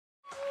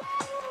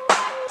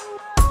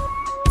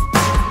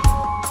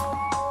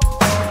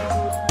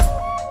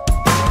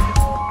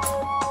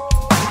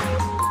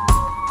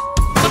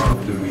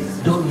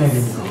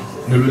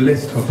Ne le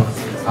laisse pas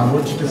partir. I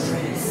want you to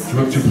pray. Je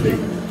veux que tu pries.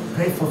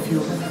 Pray for a few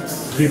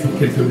minutes. Prie pour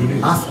quelques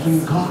minutes. Asking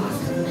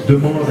God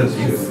Demande à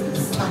Dieu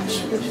to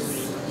touch you,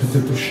 de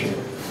te toucher,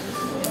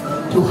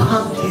 to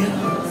hug you.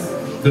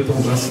 de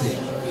t'embrasser.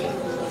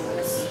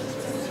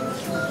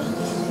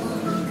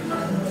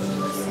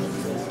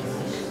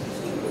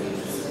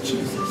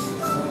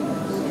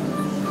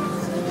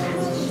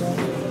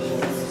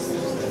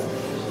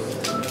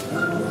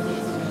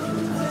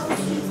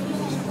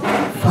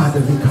 Father,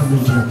 we come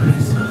into your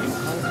presence.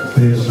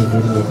 Père, je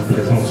veux dans ta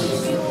présence.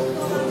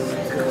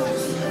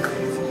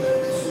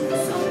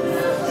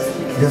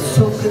 We are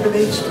so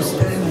privileged to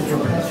stand in your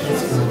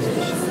presence.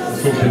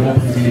 Nous sommes tellement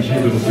privilégiés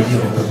de nous tenir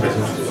dans ta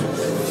présence.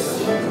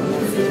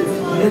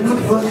 We are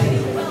not worthy,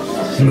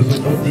 Nous ne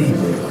sommes pas dignes,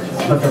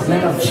 but the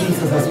blood of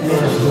Jesus has made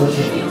us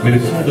worthy. mais le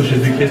sang de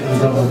Jésus-Christ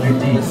nous a rendus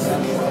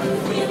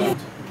dignes.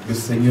 Le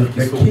Seigneur qui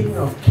The sauve, King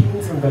of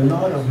Kings and the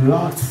Lord of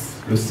Lords.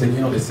 le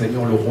Seigneur des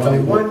Seigneurs, le Roi des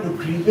The Rois, one who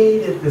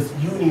created this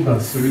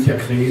universe. celui qui a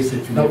créé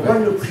cet The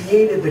one univers, who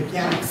created the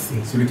galaxy.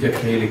 celui qui a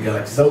créé les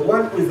galaxies, The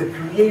one who is the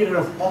creator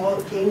of all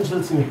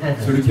angels in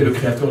heaven. celui qui est le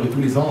créateur de tous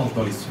les anges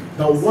dans les cieux,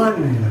 The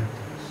one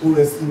who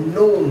is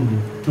known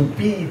to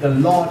be the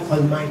Lord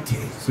Almighty.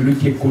 celui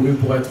qui est connu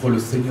pour être le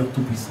Seigneur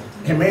Tout-Puissant.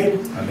 Amen.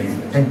 Amen.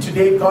 And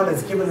today God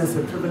has given us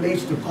the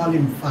privilege to call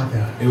him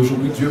Father. Et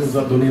aujourd'hui, Dieu nous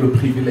a donné le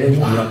privilège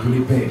de l'appeler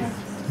Père.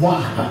 Wow.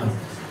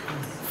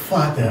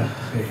 Father.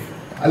 Père.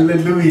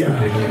 Hallelujah.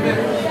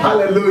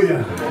 Hallelujah.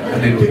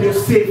 Alléluia. Can you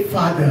say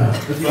Father?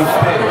 Dis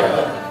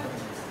Père.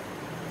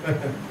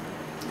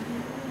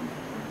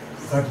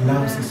 God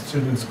loves his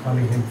children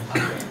calling him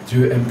Father.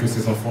 Dieu aime que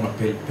ses enfants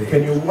l'appellent Père.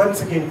 Can you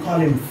once again call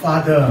him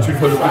Father? Tu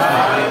peux le plus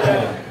l'appeler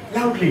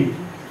Père. Loudly.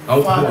 À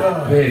haute voix,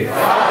 Father.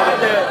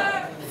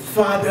 Père.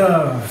 Father.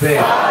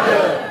 Père.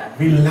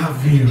 We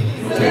love you.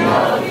 Nous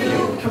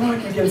t'aimons. Come on,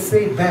 you can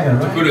say it better,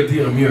 Tu peux right? le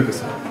dire mieux que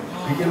ça.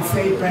 You can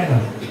say it better.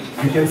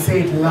 You can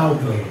say it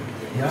loudly.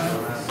 Yeah?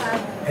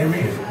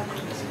 Amen.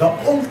 The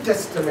Old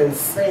Testament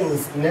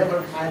saints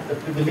never had the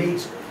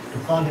privilege to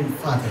call him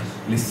Father.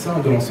 Les saints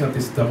de l'Ancien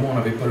Testament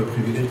n'avaient pas le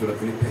privilège de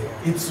l'appeler Père.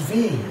 It's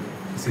we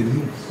C'est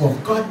nous who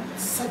have got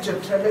such a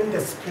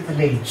tremendous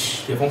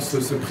privilege qui avons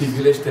ce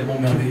privilège tellement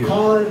to merveilleux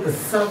call the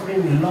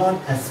sovereign Lord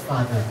as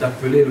Father.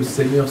 d'appeler le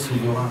Seigneur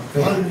souverain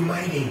Père.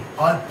 Almighty,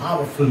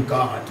 all-powerful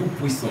God.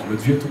 Tout-puissant, le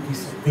Dieu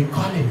tout-puissant. We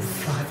call him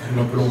Nous Father.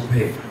 l'appelons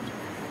Père.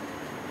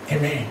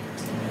 Amen.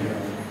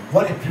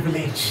 What a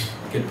privilege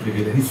Quel we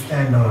privilège.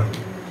 stand on.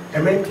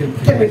 Amen.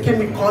 Can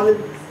we call him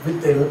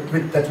with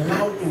that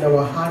loud in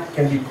our heart?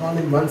 Can we call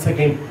him once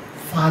again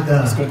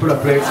Father? Est-ce qu'on peut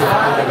l'appeler avec cette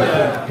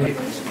parole de Père?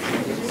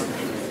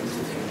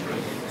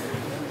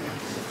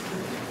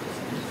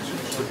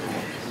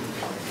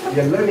 We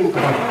are learning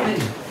about prayer.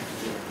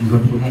 Nous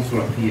apprenons sur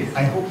la prière.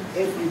 I hope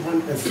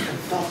everyone has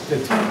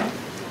adopted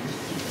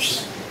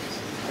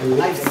a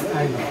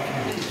lifestyle of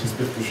prayer.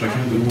 J'espère que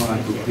chacun de nous a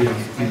adopté un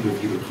style de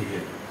vie de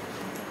prière.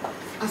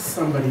 Ask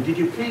somebody, did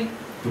you pray?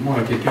 Demande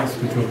à quelqu'un est-ce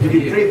que tu as Did you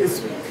prié. pray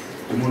this week?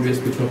 Demande-lui est-ce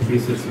que tu as prié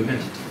cette semaine.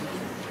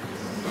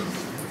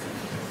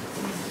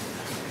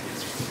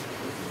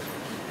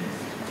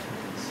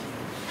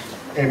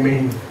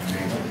 Amen.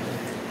 Amen.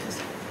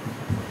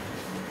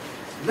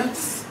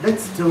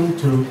 Let's turn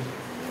to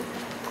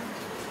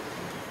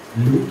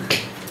Luke.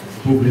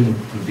 Pour ouvrir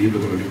notre Bible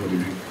dans le livre de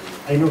Luc.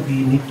 I know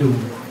we need to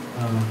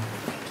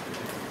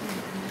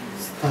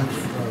start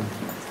from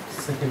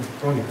Second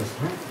Chronicles,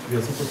 right? We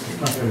are supposed to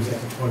start from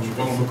Second Je Chronicles.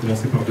 crois qu'on va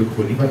commencer par 2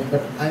 Chroniques,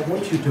 But I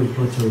want you to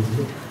go to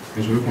Luke.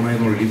 mais je veux qu'on aille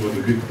dans le livre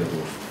de Luc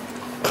d'abord.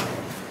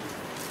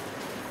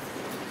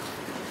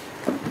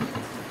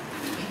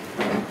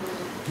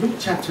 Luke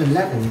chapter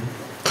 11,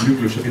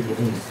 Luc le chapitre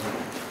 11,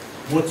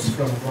 words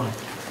from 1.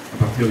 à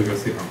partir du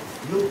verset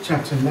 1. Luke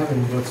chapter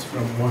 11, words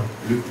from 1.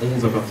 Luc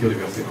 11 à partir du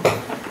verset 1.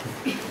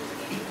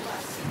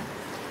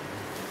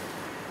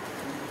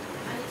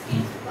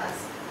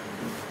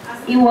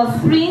 He was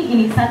praying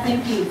in a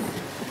certain place.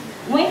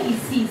 When he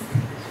ceased,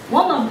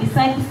 one of the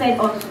disciples said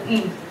unto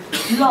him,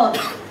 Lord,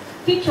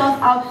 teach us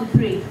how to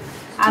pray,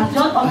 as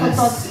John also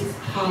taught his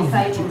How to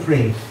disciples.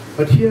 pray.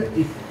 But here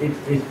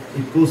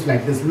it goes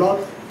like this.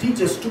 Lord,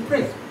 teach us to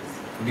pray.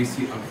 Il dit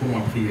ici, apprenons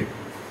à prier.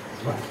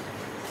 Right.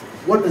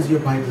 What does your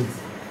Bible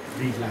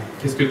read like?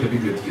 Qu'est-ce que ta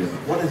Bible dit là-bas?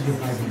 What does your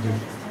Bible do?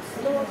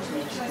 Lord,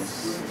 teach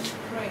us to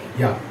pray.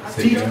 Yeah.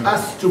 C'est Teach bien.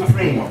 us to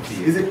pray. Apprenons à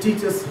prier. Is it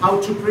teach us how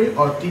to pray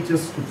or teach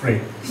us to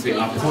pray? C'est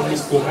apprendre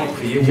comment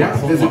prier ou Yeah.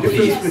 There's a apprendre à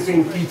prier. difference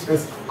between teach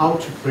us how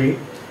to pray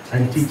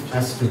and teach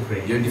us to Il y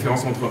pray. a une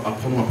différence entre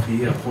apprendre à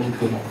prier et apprendre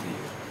comment prier.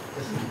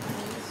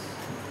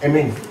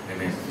 Amen.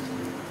 Amen.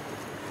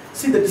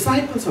 See, the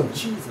disciples of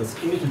Jesus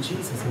came to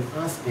Jesus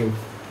and asked him,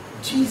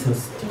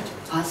 Jesus, teach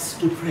us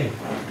to pray.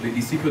 Les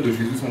disciples de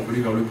Jésus sont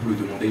venus vers lui pour lui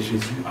demander,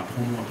 Jésus,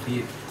 apprends-nous à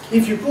prier.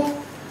 If you go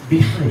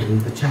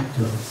behind the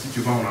chapter, Si tu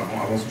vas en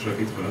avant ce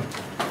chapitre-là,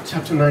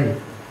 chapter 9,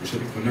 le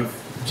chapitre 9,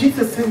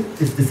 Jesus sent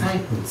his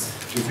disciples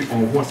Jésus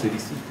envoie ses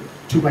disciples,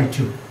 2 by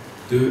 2,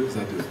 2 à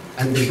 2,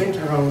 and they went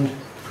around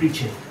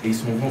preaching. et ils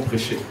sont venus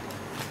prêcher.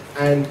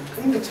 And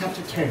in the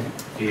chapter 10,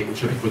 Et au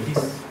chapitre 10,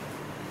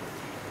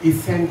 He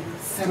sent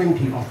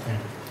 70 of them.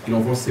 Il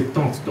envoie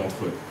 70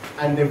 d'entre eux.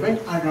 And they went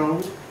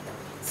around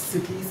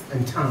cities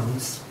and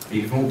towns, Et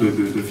ils vont de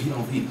ville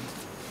en ville,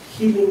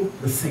 healing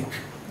the sick,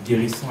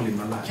 guérissant les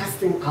malades,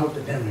 casting out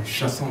the demons.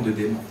 chassant des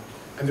démons.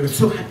 And they were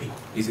so happy.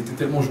 Ils étaient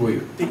tellement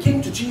joyeux. They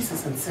came to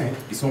Jesus and said,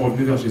 Ils sont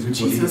revenus vers Jésus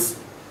pour dire, Jesus,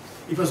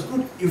 it was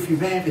good if you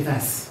were with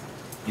us.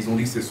 ils ont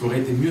dit, ça aurait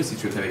été mieux si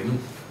tu étais avec nous.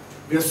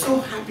 We are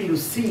so happy to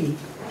see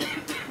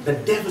the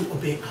devil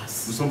obey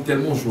us. Nous sommes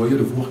tellement joyeux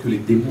de voir que les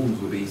démons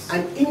nous obéissent.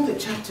 And in the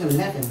chapter 11,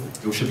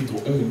 Et au chapitre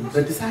 11,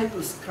 the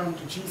disciples come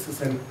to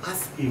Jesus and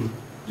ask him,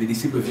 les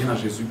disciples viennent à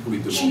Jésus pour lui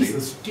demander,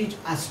 Jesus, teach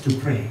us to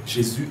pray.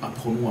 Jésus,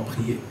 apprenons à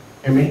prier.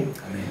 Amen.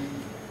 Amen.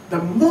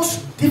 The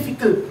most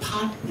difficult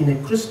part in a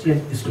Christian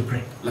is to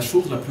pray. La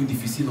chose la plus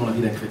difficile dans la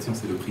vie d'un chrétien,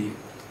 c'est de prier.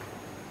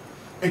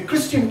 A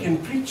Christian can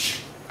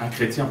preach, Un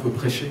chrétien peut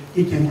prêcher,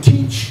 he can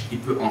teach, il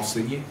peut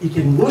enseigner, he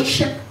can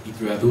worship, il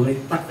peut adorer.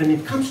 but when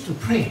it comes to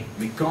pray,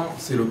 Mais quand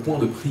c'est le point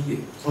de prier,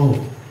 oh,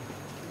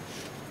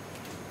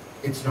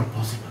 it's not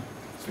possible.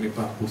 ce n'est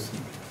pas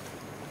possible.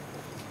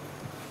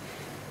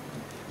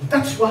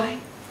 That's why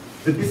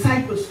the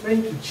disciples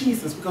went to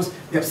Jesus, because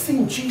they have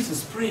seen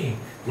Jesus praying.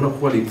 Voilà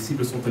pourquoi les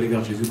disciples sont allés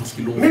vers Jésus, parce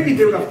qu'ils l'ont Maybe vu.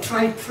 they would have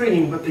tried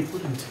praying, but they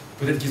couldn't.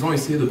 Peut-être qu'ils ont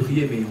essayé de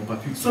prier, mais ils n'ont pas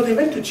pu. So they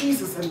went to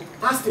Jesus and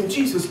asked him,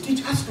 Jesus, teach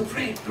us to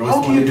pray. Alors How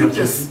ils do sont you allés do vers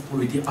Jésus this? pour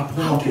lui dire, How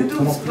apprends do you do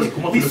comment this? prier,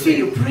 comment tu We le see fais.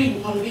 you praying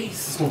Parce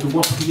always. qu'on te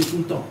voit prier tout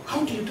le temps. How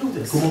do you do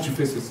this? Comment tu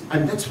fais ceci?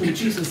 And that's when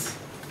Jesus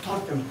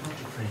taught them how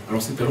to pray.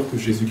 Alors c'est alors que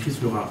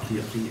Jésus-Christ leur a appris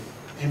à prier.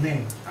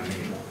 Amen. Amen.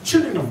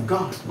 Children of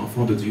God,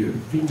 Enfants de Dieu,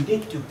 we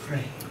need to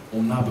pray.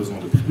 on a besoin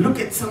de prier. Look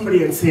at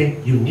somebody and say,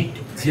 you need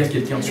to Dis à pray.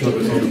 quelqu'un, tu as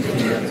besoin de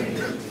prier.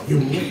 You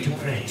need to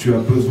pray. Tu as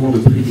besoin de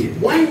prier.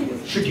 Why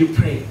should you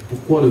pray?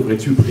 Pourquoi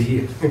devrais-tu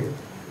prier?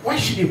 Why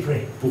should you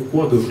pray?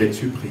 Pourquoi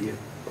devrais-tu prier?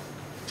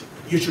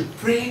 You should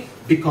pray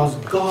because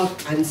God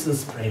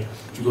answers prayer.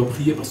 Tu dois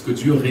prier parce que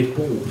Dieu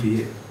répond aux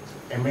prières.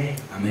 Amen.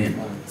 Amen.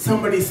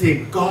 Somebody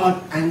say, God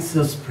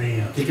answers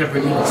prayer. Quelqu'un peut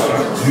dire,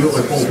 Dieu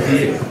répond aux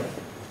prières.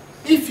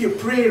 If you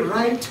pray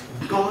right,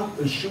 God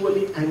will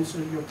surely answer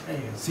your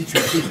prayers. Si tu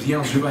pries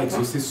bien, Dieu va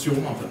exaucer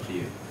sûrement ta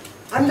prière.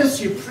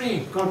 Unless you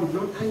pray, God will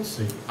not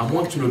answer you. À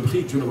moins que tu ne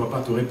pries, Dieu ne va pas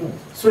te répondre.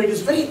 So it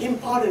is very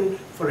important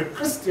for a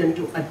Christian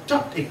to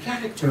adopt a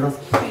character of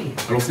prayer.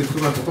 Alors c'est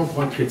très important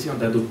pour un chrétien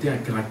d'adopter un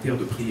caractère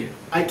de prière.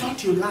 I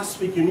taught you last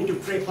week you need to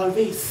pray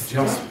always. J'ai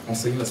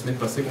enseigné la semaine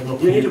passée qu'on doit You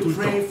prier need tout to le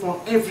pray temps.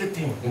 for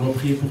everything. On doit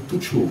prier pour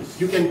toutes choses.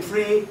 You can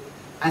pray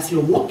as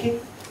you're walking.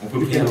 On peut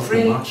You prier can alors qu'on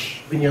pray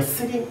marche, when you're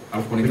sitting.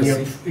 alors qu'on est When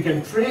assis, you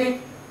can pray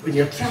when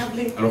you're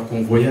traveling. alors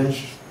qu'on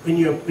voyage,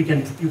 You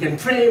can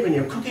pray when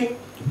you're cooking.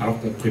 alors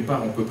qu'on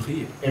prépare, on peut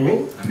prier.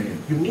 Amen. Amen.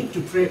 You need to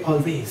pray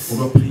always. On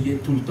doit prier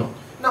tout le temps.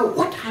 Now,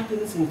 what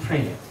happens in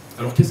prayer?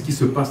 Alors qu'est-ce qui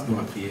se passe dans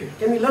la prière?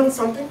 Can we learn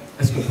something?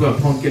 Est-ce qu'on peut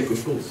apprendre quelque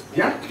chose?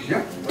 Yeah,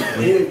 yeah.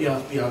 Maybe we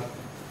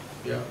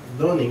are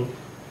learning,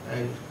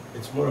 and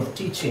it's more of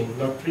teaching,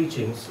 not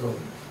preaching. So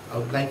I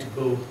would like to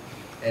go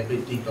a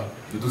bit deeper.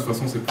 De toute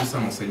façon, c'est plus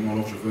un enseignement,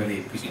 alors je veux aller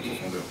plus en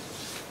profondeur.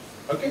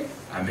 Okay.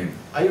 Amen.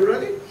 Are you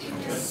ready?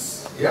 Ok.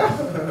 Yeah.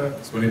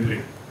 Est-ce qu'on est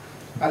prêt?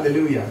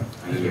 Hallelujah.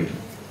 Alléluia.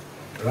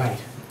 Right.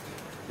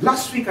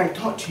 Last week I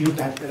taught you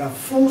that there are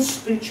 4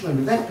 spiritual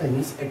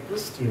weapons a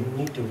Christian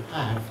need to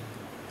have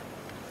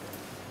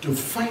to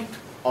fight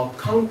or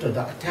counter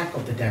the attack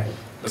of the devil.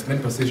 La semaine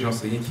passée, j'ai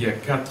enseigné qu'il y a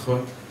 4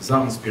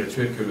 armes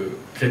spirituelles que le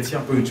chrétien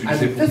peut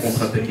utiliser And pour this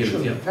contre-attaquer le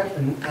spiritual diable.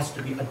 weapon has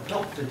to be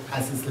adopted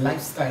as his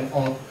lifestyle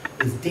or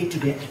his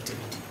day-to-day activity.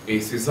 Et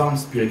ces armes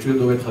spirituelles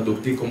doivent être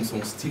adoptées comme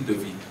son style de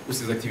vie ou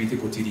ses activités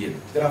quotidiennes.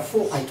 There are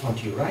 4 I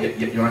taught you, right?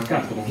 Il y en a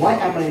 4. Donc, Why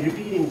am I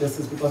repeating this?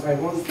 Is because I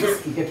want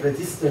this to get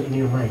registered in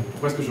your mind.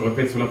 pourquoi est-ce que je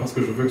répète cela? Parce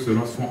que je veux que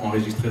cela soit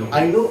enregistré dans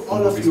I know dans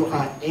all vos of you esprits.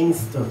 are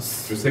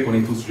youngsters. Je sais qu'on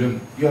est tous jeunes,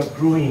 You are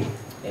growing.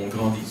 on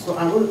grandit. So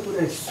I want to put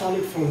a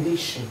solid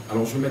foundation.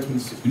 Alors je vais mettre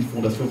une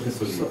fondation très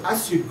solide. So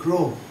as you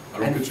grow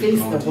Alors and que tu face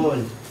the grandis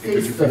world, et que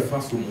tu face fais the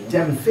face au monde,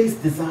 devil, face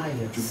tu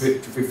desires,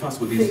 fais face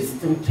au désir, face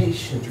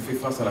temptation. tu fais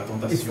face à la It's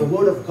the tentation.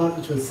 word of God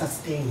which will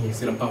sustain you.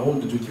 C'est la parole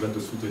de Dieu qui va te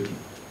soutenir.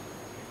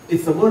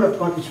 It's the word of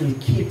God which will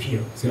keep you.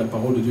 C'est la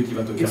parole de Dieu qui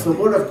va te It's the garder.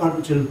 word of God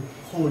which will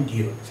hold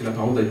you. C'est la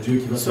parole de Dieu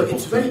qui va So te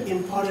it's porter. very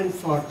important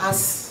for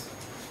us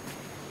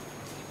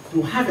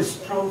to have a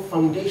strong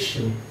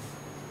foundation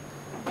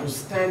to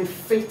stand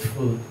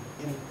faithful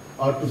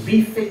or to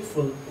be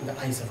faithful in the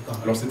eyes of God.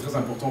 Alors c'est très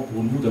important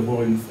pour nous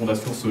d'avoir une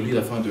fondation solide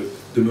afin de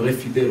demeurer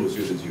fidèles aux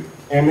yeux de Dieu.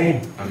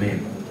 Amen. Amen.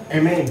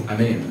 Amen.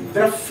 Amen.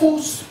 There are 4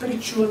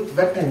 spiritual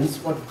weapons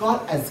what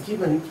God has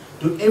given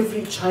to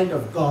every child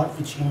of God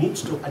which he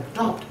needs to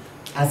adopt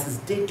as his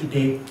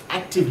day-to-day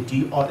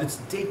activity or its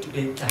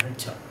day-to-day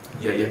character.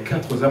 Il y a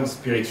 4 armes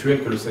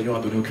spirituelles que le Seigneur a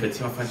données aux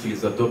chrétiens afin qu'ils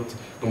les adoptent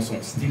dans son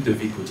style de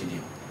vie quotidien.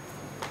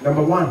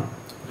 Number 1.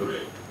 Donc,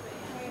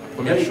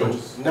 première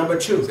chose, Number 2.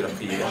 c'est la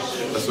prière.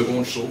 La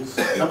seconde chose,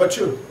 Number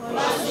 2.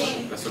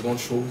 la seconde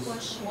chose,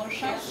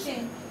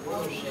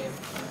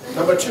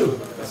 Number 2.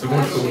 la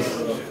seconde chose.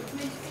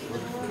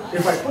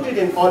 If I put it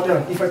in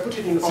order, Si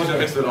je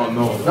mets cela en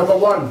ordre, Number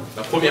 1.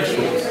 la première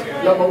chose,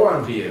 Number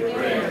 1. prière.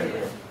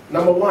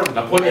 Number one.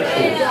 La première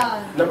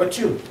chose. Number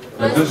two.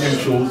 La deuxième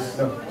chose.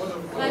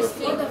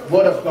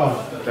 Word of God.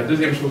 La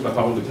deuxième chose, la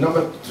parole de Dieu.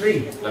 Number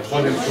three. La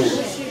troisième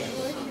chose,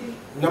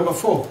 Number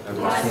four.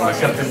 l'adoration. La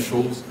quatrième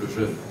chose, le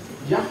jeûne.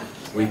 Yeah.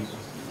 Oui.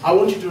 I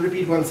want you to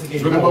repeat once again.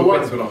 Je veux qu'on Number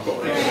répète one. cela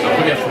encore. La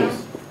première chose.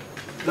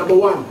 Number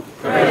one.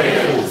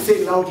 Say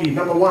it loudly.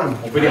 Number one.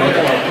 On peut dire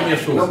encore la première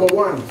chose. Number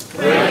one.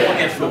 La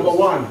première chose. Number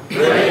one. La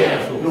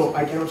première chose. No,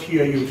 I cannot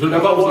hear you. Je ne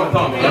peux pas vous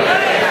entendre. La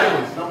première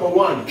chose. Number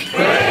one.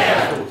 La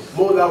première chose.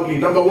 More loudly.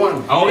 Number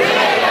one. Ah, on dit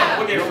la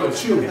première Number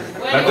chose. two.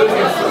 La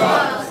deuxième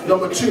chose.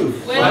 Number two.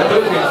 La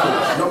deuxième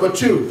chose. Number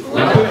two.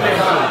 La deuxième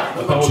chose.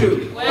 La parole de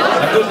Dieu.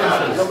 La deuxième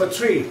chose. Number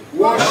three.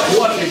 La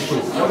troisième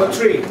chose. Number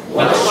three.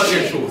 La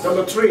troisième chose.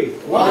 Number three.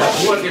 La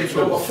troisième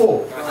Number chose.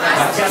 four.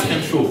 La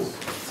quatrième chose.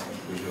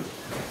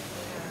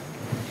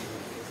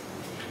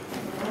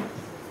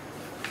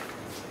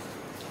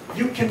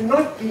 You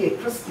cannot be a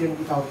Christian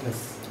without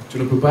this. Tu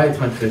ne peux pas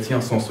être un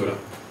chrétien sans cela.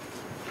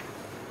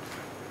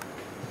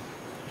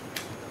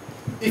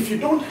 If you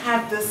don't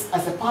have this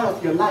as a part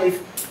of your life,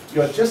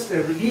 you're just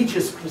a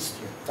religious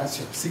Christian. That's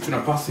it. Si tu n'as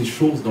pas ces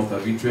choses dans ta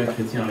vie, tu es un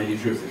chrétien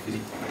religieux, c'est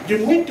fini.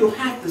 You need to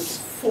have this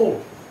four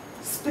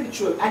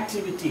spiritual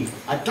activity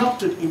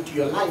adopted into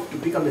your life to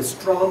become a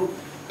strong,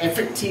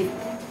 effective,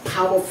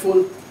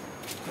 powerful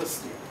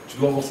Christian. Tu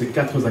dois avoir ces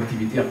 4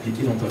 activités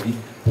appliquées dans ta vie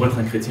pour être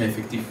un chrétien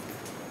effectif.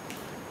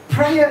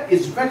 Prayer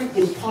is very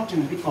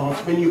important because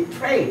when you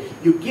pray,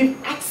 you give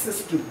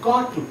access to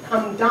God to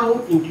come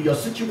down into your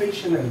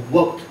situation and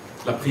work.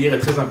 La prière est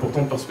très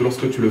importante parce que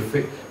lorsque tu le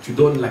fais, tu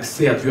donnes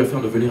l'accès à Dieu afin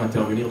de venir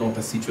intervenir dans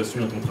ta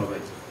situation et dans ton travail.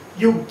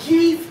 You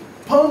give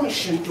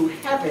permission to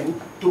heaven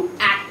to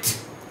act.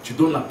 Tu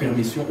donnes la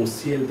permission au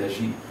ciel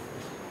d'agir.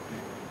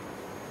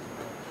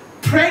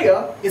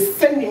 Prayer is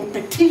sending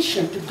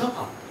petition to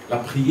God. La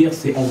prière,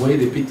 c'est envoyer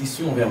des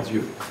pétitions vers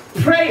Dieu.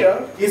 Prayer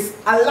is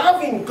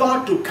allowing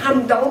God to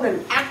come down and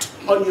act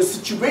on your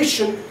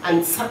situation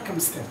and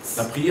circumstance.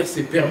 La prière,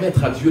 c'est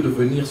permettre à Dieu de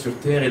venir sur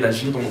terre et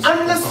d'agir dans nos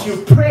Unless you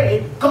circonstances.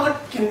 pray, God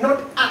cannot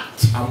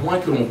act. À moins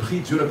que l'on prie,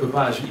 Dieu ne peut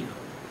pas agir.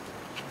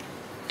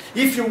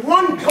 If you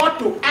want God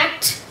to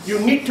act, you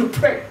need to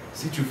pray.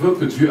 Si tu veux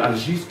que Dieu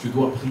agisse, tu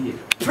dois prier.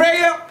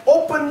 Prayer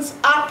opens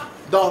up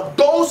the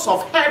doors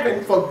of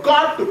heaven for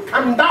God to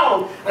come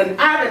down and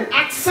have an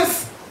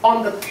access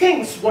on the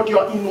things what you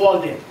are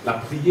involved in. La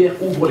prière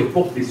ouvre les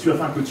portes des cieux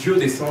afin que Dieu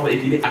descende et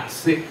qu'il ait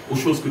accès aux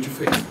choses que tu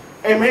fais.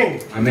 Amen.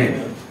 Amen.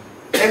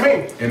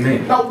 Amen.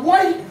 Amen. Now,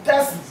 why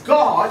does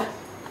God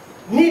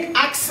need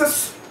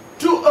access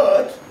to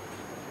earth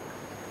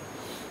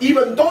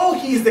even though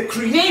He is the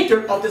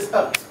creator of this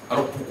earth?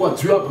 Alors pourquoi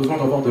Dieu a besoin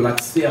d'avoir de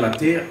l'accès à la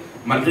terre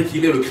malgré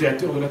qu'il est le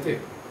créateur de la terre?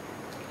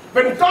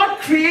 When God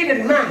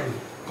created man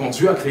Quand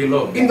Dieu a créé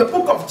l'homme, in the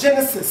book of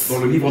Genesis, dans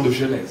le livre de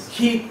Genèse,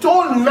 He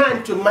told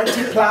man to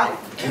multiply.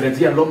 il a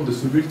dit à l'homme de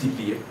se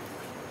multiplier.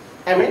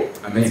 Amen.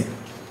 Amen.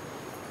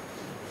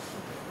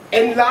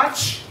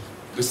 Enlarge,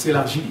 De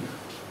s'élargir,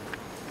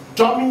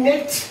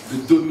 dominate, de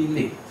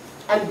dominer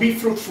and be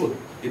fruitful.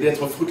 et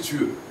d'être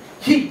fructueux.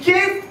 He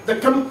gave the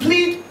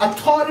complete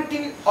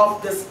authority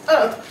of this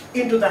earth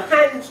into the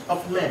hands of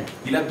men.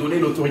 Il a donné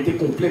l'autorité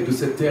complète de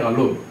cette terre à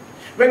l'homme.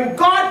 When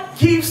God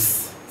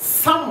gives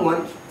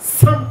someone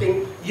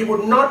something, you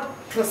would not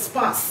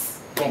trespass.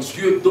 Quand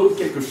Dieu donne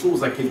quelque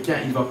chose à quelqu'un,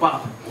 il ne va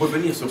pas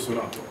revenir sur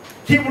cela.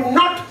 He would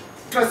not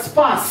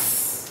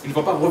trespass Il ne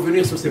va pas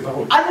revenir sur ses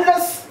paroles.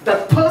 unless the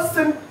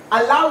person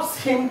allows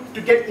him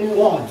to get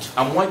involved.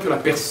 À moins que la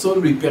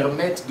personne lui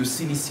permette de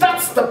s'initier.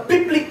 That's the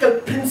biblical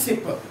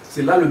principle.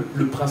 C'est là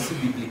le principe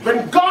biblique.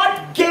 When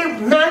God gave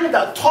man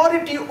the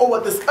authority over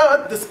this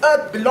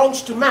earth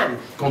belongs to man.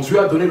 Quand Dieu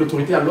a donné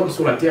l'autorité à l'homme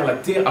sur la terre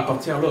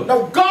appartient à l'homme.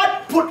 Now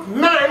God put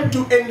man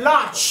to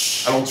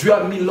enlarge, Alors Dieu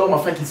a mis l'homme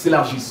afin qu'il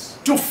s'élargisse,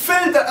 to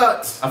fill the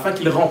earth, afin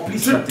qu'il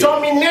remplisse to la terre,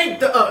 dominate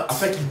the earth.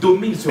 afin qu'il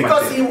domine sur la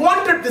Because he terre.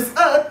 wanted this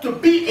earth to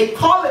be a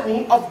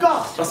colony of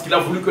God. Parce qu'il a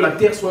voulu que la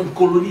terre soit une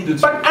colonie de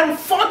Dieu. But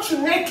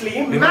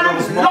unfortunately, Mais man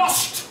malheureusement,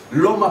 lost.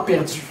 l'homme a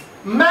perdu.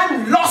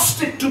 Man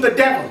lost it to the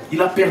devil.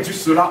 Il a perdu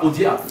cela au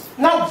diable.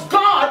 Now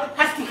God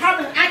has to have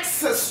an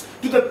access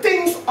to the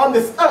things on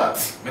this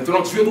earth.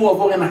 Maintenant, Dieu doit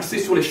avoir un accès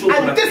sur les choses de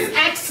la And this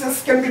terre.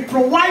 access can be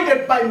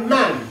provided by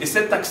man. Et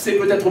cet accès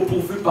peut être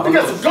pourvu par l'homme.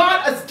 Because God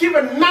has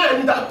given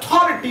man the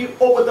authority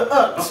over the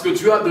earth. Parce que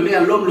Dieu a donné à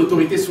l'homme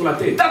l'autorité sur la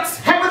terre.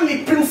 That's heavenly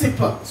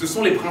principle. Ce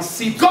sont les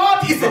principes.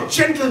 God is a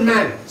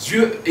gentleman.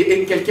 Dieu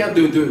est quelqu'un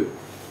de...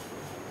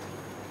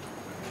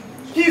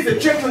 He is a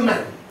gentleman.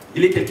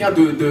 Il est quelqu'un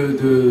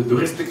de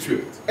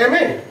respectueux.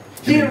 Amen.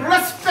 He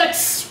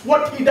respects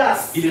what he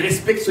does. Il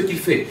respecte ce qu'il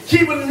fait.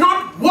 He will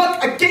not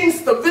work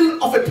against the will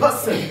of a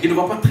person. Il ne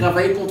va pas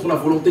travailler contre la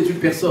volonté d'une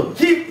personne.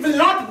 He will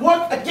not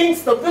work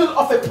against the will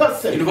of a Il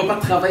person. ne va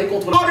pas travailler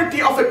contre la...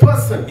 Authority of a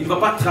person. Il ne va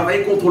pas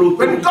travailler contre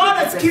l'autorité When d'une God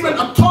has given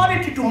personne.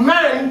 authority to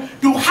man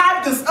to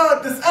have this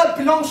earth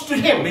belongs to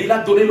him. Mais il a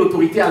donné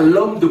l'autorité à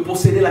l'homme de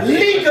posséder la terre.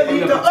 Legally,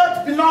 the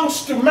earth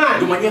belongs to De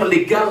man. manière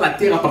légale, la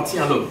terre appartient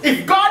à l'homme.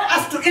 If God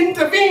has to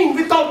intervene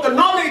without the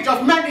knowledge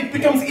of man, it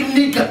becomes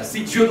illegal.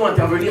 Si Dieu doit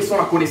intervenir sans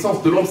la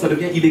connaissance de l'homme, ça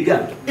devient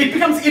illégal. It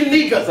becomes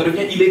illegal. Ça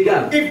devient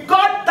illégal. If God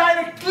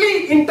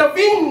directly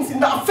intervenes in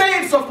the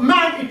affairs of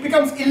man, it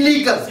becomes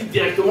illegal. Si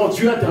directement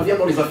Dieu intervient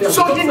dans les affaires de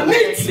So l'homme, he ça devient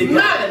needs illégal.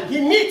 man. He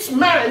needs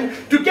man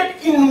to get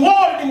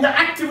involved in the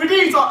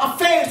activities or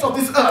affairs of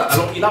this earth.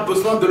 Alors il a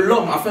besoin de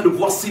l'homme afin de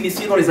pouvoir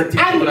s'initier dans les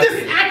activités de And la this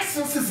terre.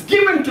 access is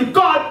given to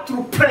God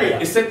through prayer.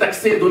 Et cet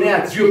accès est donné à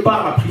Dieu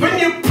par la When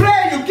prière. you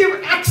pray, you give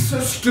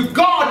access to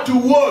God to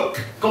work.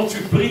 Quand tu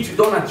pries, tu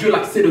donnes à Dieu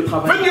l'accès de When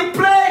travail. you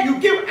pray, you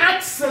give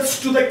access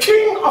to the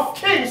King of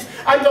Kings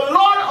and the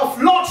Lord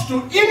of Lords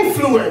to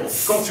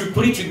influence. Quand tu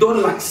pries, tu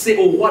donnes l'accès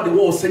au roi des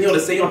rois, au Seigneur des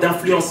seigneurs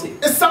d'influencer.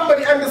 Is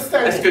somebody Est-ce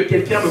understanding? que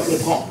quelqu'un me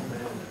comprend?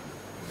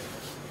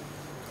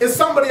 Is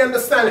somebody Est-ce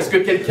understanding? que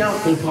quelqu'un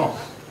comprend?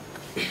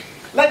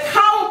 Like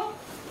how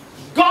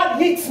God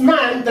needs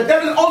man, the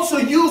devil also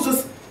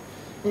uses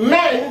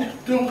men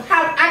to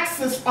have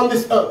access on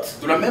this earth.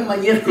 De la même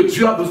manière que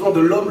Dieu a besoin de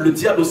l'homme, le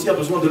diable aussi a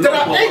besoin de There l'homme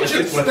are pour avoir l'accès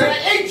agents, sur la there terre.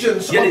 are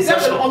agents Il y a of des devil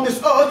agents. on this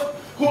earth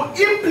who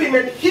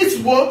implement his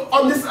work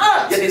on this Il y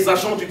a earth. des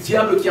agents du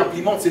diable qui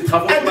implémentent ses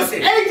travaux sur And la these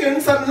terre.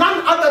 agents are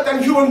none other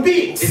than human Et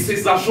beings.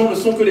 ces agents ne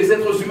sont que les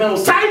êtres humains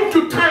aussi. Time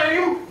to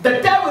time,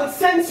 the devil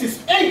sends his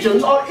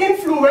agents or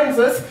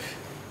influences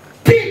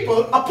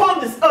people upon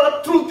this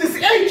earth through these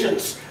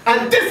agents.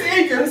 And these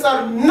agents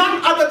are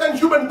none other than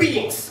human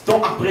beings.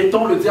 Temps après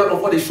temps, le diable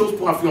envoie des choses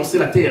pour influencer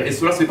la terre. Et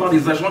cela, c'est par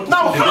des agents qui Now,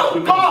 sont des êtres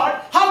humains.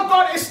 how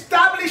God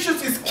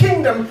establishes his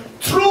kingdom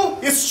through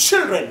his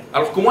children,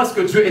 Alors comment est-ce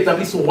que Dieu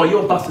établit son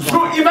royaume par ses enfants?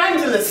 through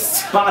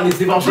evangelists, Par les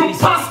through évangélistes,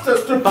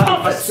 pastors, through par les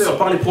prophets. pasteurs,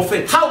 par les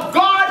prophètes. How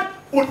God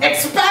would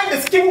expand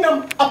his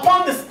kingdom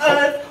upon this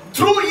earth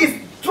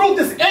through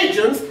these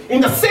agents. In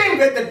the same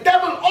way, the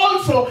devil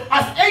also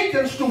has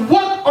agents to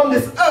work on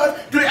this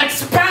earth to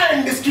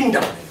expand this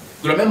kingdom.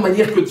 De la même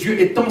manière que Dieu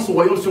étend son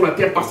royaume sur la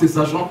terre par ses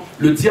agents,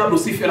 le diable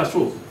aussi fait la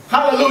chose.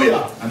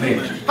 Hallelujah.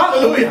 Amen.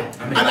 Hallelujah.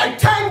 Amen. And I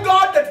thank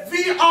God that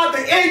we are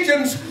the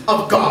agents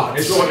of God.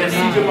 Et je remercie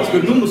Dieu parce que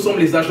nous sommes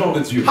les agents de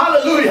Dieu.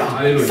 Hallelujah.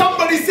 Hallelujah.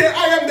 Somebody say,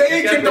 I am the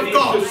agent of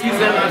God. Je suis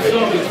un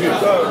agent de Dieu.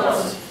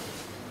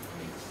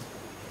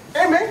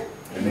 Amen.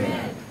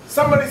 Amen.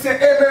 Somebody say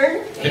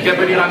amen. Quelqu'un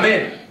peut dire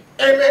Amen.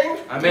 Amen.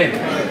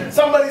 Amen.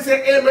 Somebody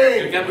say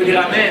amen. Quelqu'un peut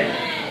dire Amen.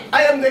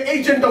 I am the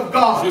agent of Je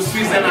God.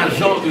 suis un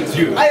agent de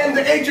Dieu. I am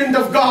the agent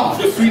of God.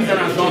 Je suis un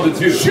agent de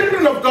Dieu.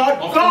 Children of God,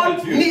 Enfants de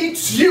God Dieu.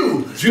 needs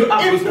you Dieu a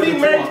to besoin de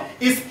implement toi.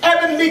 his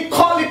heavenly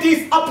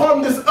qualities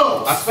upon this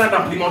earth. Afin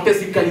d'implémenter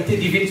ses qualités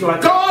divines sur la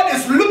terre. God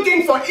is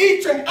looking for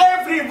each and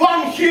every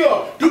one here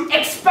to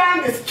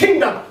expand his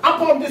kingdom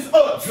upon this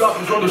earth. Dieu a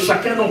besoin de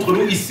chacun d'entre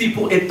nous ici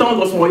pour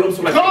étendre son royaume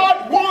sur la terre.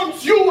 God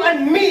wants you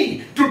and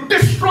me to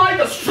destroy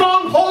the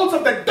strongholds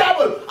of the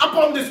devil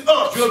upon this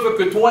Dieu earth. veut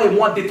que toi et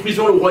moi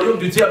détruisions le royaume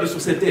du diable sur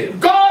cette terre.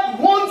 God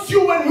wants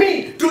you and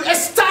me to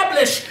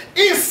establish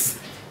his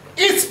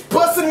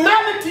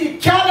personality,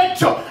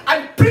 character,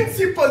 and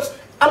principles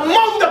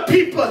among the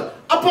people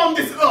upon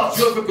this earth.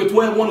 Dieu veut que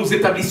toi et moi nous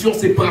établissions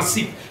ses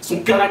principes, son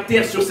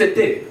caractère sur cette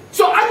terre.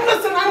 So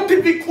unless and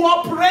until we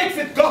cooperate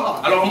with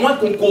God, Alors moins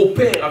qu'on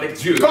coopère avec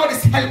Dieu, God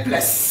is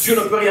helpless. Dieu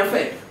ne peut rien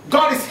faire.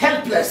 God is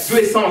helpless. Dieu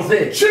est sans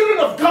aide. Children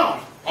of God,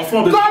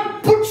 Enfants de Dieu,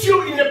 God puts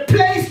you in a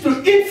place to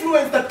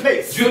influence that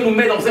place. Dieu nous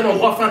met dans un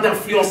endroit afin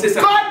d'influencer cette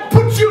terre. God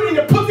puts you in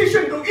a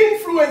position to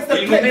influence that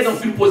Il nous met dans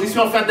place. une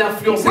position afin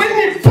d'influencer When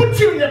cette terre. He puts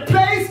you in a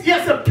place, He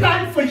has a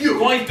plan for you.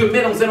 Quand il te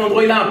met dans un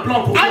endroit, il a un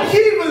plan pour toi. And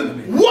He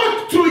will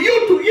work through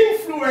you to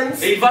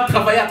influence Et il va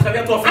travailler à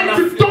travers toi afin and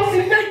to d'influencer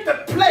dominate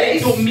that et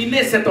place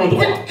dominer cet endroit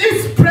with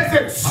His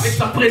presence. avec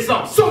sa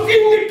présence. So we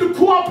need to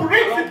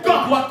cooperate with On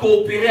God. doit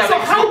coopérer So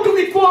avec how do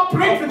we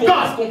cooperate Dieu. with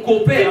Comment est-ce God? qu'on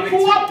coopère avec Dieu?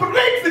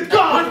 Cooperate with On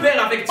God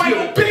coopère avec by Dieu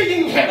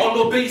obeying Him. en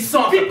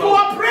obéissant à We sa parole.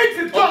 cooperate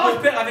with On God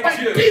coopère avec by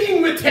Dieu.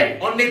 being with Him.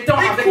 En étant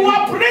We avec lui.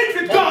 cooperate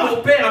with On God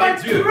coopère avec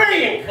by Dieu.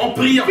 praying. En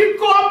priant. We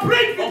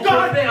cooperate with On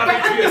God coopère by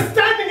avec Dieu.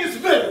 understanding His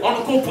will. En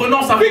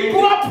comprenant sa We volonté.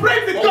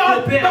 cooperate with On God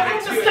by coopère avec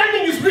Dieu.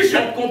 understanding His vision.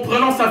 En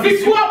comprenant sa We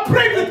vision.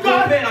 cooperate with On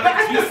God coopère by avec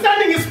Dieu.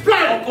 understanding His En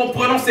plan.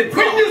 comprenant ses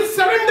plans. When you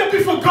surrender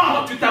before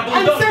God tu and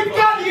t'abandonnes say, devant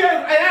God,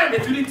 here I am. Et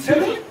tu dis Dieu.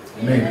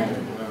 Amen.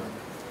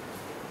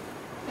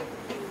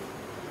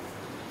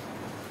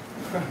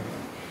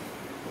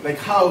 Like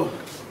how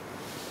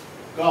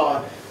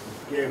God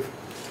gave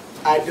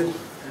Adam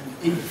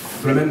and Eve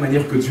De la même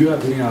manière que Dieu a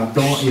donné à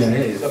Adam et à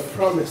Ève the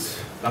promise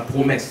la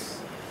promesse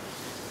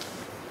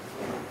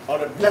or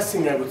the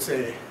blessing, I would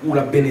say, ou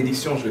la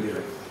bénédiction, je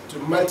dirais, to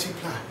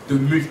multiply, de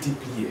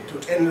multiplier, to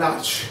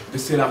enlarge, de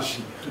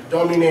s'élargir, to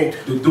dominate.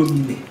 de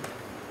dominer.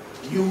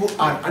 You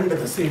are under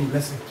the same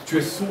blessing. Tu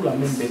es sous la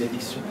même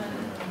bénédiction.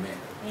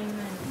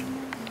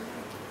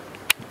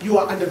 You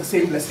are under the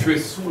same blessing. Tu es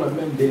sous la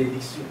même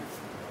bénédiction.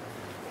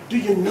 Do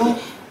you know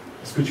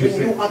Est-ce que tu when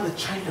sais you are the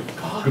child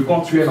of que God,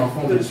 quand tu es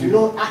l'enfant de there is Dieu,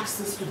 no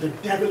access to the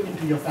devil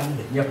into your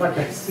family. il n'y a pas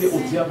d'accès au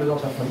diable dans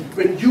ta famille.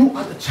 When you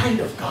are the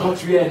child of Quand God,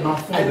 tu es un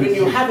enfant and de when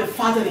you Dieu, have a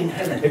father in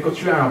heaven, et quand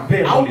tu as un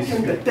père how dans les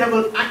can cieux, the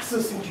devil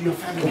access into your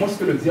comment family? est-ce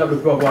que le diable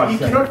peut avoir He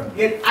accès à ta famille? cannot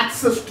get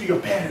access to your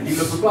Il ne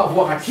parents. peut pas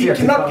avoir He accès à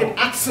tes cannot parents. get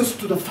access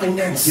to the Il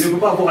finance. ne peut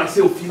pas avoir accès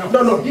aux finances.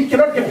 No, he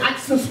cannot get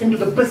access into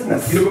the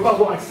business. Il ne peut pas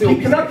avoir accès au He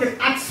business. cannot get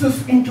access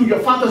into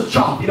your father's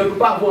job. Il ne peut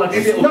pas avoir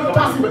accès It's au not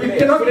travail. possible. Ce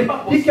n'est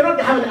pas He possible. cannot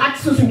have an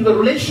access into the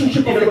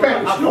relationship Il of ne your peut pas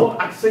parents. No, avoir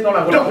accès dans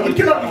la no, relation. it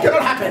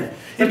cannot happen.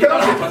 Ça It ne peut cannot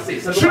pas se happen. passer.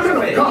 Ça ne peut Children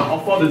pas se of faire. God,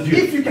 Enfant de Dieu.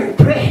 if you can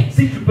pray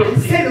Si tu peux and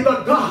prier say to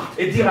God,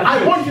 et dire à I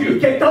Dieu, want you to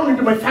get down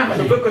into my je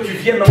family. veux que tu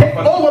viennes dans ma Take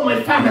famille. over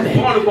my family.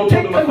 Prends le contrôle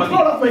Take de ma famille.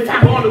 control of my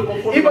Prends le family.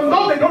 contrôle de Even ma though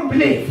famille. they don't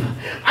believe,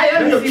 I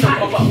am Même your s'ils ne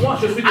croient pas, child. moi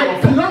je suis ton I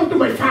enfant. belong to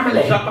my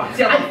family.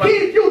 J'appartiens à ma I famille.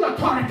 give you the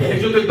authority. Et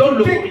je te donne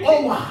to take l'autorité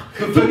over,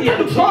 de to venir,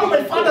 de control prendre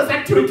my father's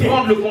activity, de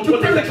prendre le to contrôle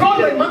des control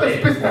my activités mother's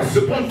de mon business, père, de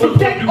prendre to contrôle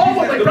take du over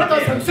business my de ma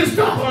brothers mère, and de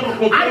sisters. prendre le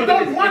contrôle I de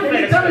don't mes want any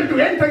frères et devil to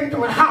enter into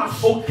my house.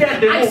 Aucun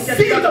démon, I aucun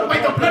seal diable them by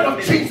ne the peut blood of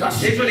entrer. Jesus.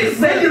 Et je les When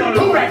scelle you dans le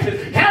do sang de it,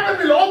 Jésus. heaven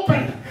will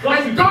open. Quand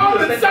And tu God dis,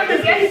 will le send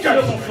his Seigneur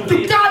angels vont to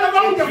s'ouvrir. guard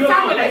around your Dieu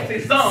family. envoie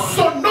ses anges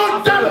So no afin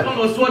de devil,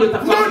 prendre soin de ta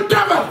no famille.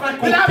 devil Afin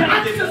will have qu'aucun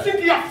access démon,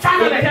 into your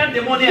family. aucun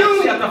démon n'ait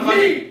accès à ta You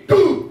famille. need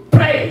to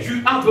pray. Tu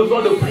as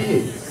besoin de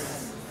prier.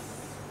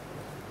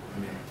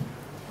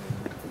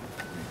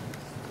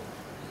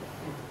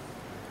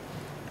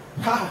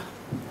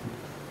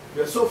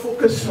 We are so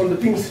focused on the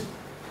things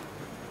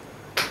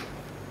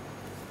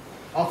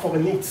of our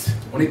needs.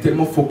 On est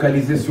tellement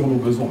focalisé sur nos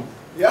besoins.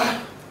 Yeah.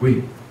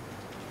 Oui.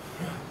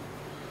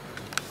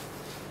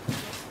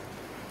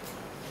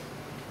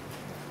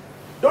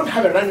 Don't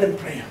have a random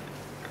prayer.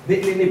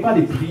 N'est pas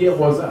des prières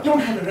au hasard. Don't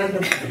have a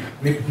random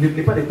prayer.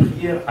 N'est pas des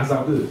prières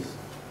hasardeuses.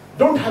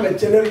 Don't have a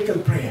generical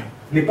prayer.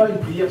 N'est pas une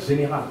prière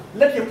générale.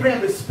 Let your prayer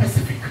be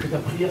specific. Que ta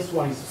prière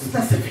soit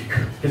Specific.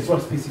 qu'elle soit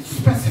spécifique.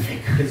 Specific.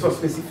 Qu'elle soit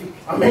spécifique.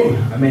 Amen.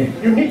 Amen.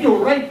 You need to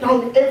write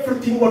down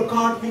everything what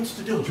God needs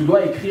to do. Tu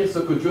dois écrire ce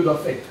que Dieu doit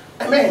faire.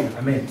 Amen.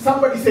 Amen.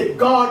 Somebody said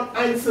God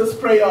answers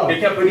prayer.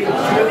 Quelqu'un peut dire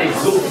Dieu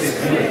exauce les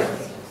prières.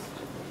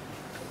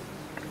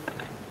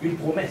 Une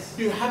promesse.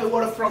 Do you have a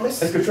word of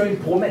promise? Est-ce que tu as une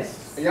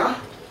promesse? Yeah?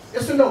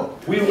 Yes or no?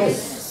 Oui ou non?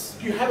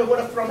 Do you have a word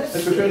of promise?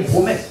 Est-ce que tu as une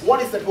promesse?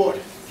 What is that word?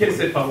 Quelle est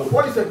cette parole?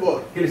 What is that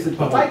word? Quelle est cette The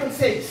parole? Bible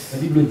says, La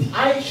Bible dit.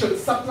 I shall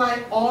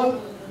supply all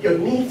your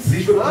needs.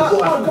 Si je veux pouvoir à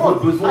tous vos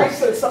come on. besoins. I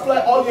shall supply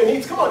all your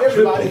needs. Come on, Je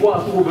veux everybody. pouvoir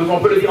à tous vos besoins. On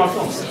peut le dire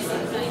ensemble.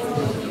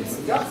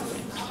 Yeah?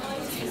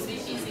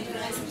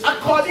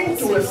 According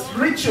to his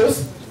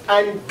riches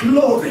and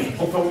glory.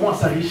 Conformément à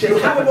sa richesse. You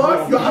have a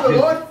word? You have a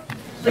word?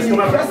 When you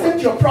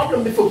present your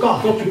problem before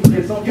God, Quand tu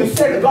présentes you ton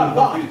say to problème God,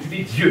 devant God, Dieu, tu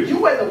dis Dieu. you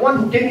were the one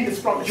who gave me this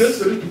promise. Dieu,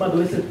 celui qui m'a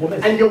donné cette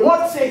promesse. And your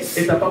word says,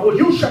 Et ta parole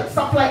you dit, shall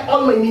supply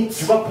all my tu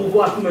needs. vas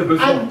pouvoir à tous mes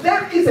besoins. And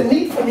there is a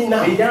need for me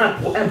now. Et il y a un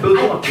I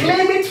besoin.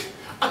 claim it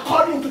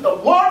according to the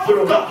word Je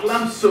le of God.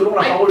 réclame selon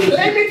la I parole de Dieu.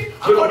 claim it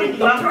Je le according to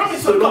the réclame promise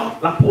of selon God.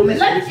 la promesse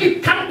de Let Dieu.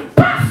 it come to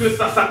pass. Que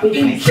ça In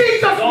s'accomplisse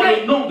Jesus' dans le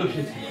name. nom de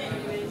Jésus.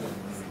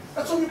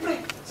 That's how we pray.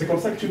 C'est comme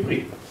ça que tu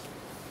pries.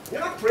 You're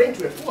not praying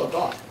to a poor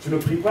God. Tu ne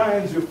pries pas à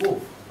un Dieu pauvre.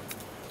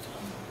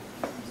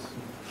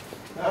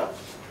 Huh?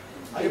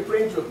 Are you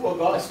praying to a poor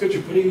God? Est-ce que tu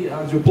pries à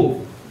un Dieu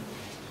pauvre?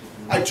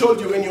 I told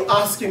you when you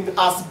ask him,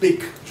 ask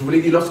big. Je vous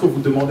l'ai dit, lorsque vous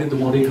demandez,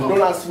 demandez grand.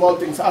 Don't ask small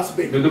things, ask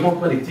big. Ne demande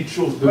pas des petites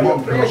choses, But your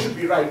demande prayer grand. should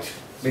be right.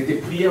 Mais tes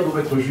prières doivent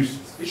être justes.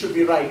 It should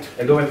be right.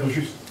 Elles doivent être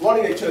justes. What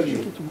did I tell you?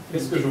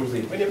 Qu'est-ce que je vous ai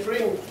dit? When you're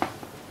praying,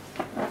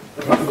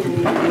 the first thing you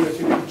need to do is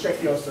you need to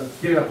check yourself.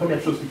 Quelle est la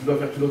première chose que tu dois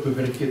faire? Tu dois te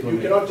vérifier You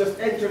toi-même. cannot just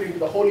enter into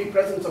the holy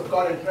presence of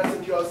God and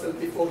present yourself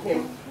before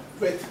him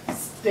with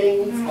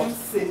stains of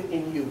sin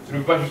in you. Tu ne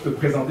peux pas juste te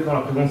présenter dans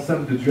la présence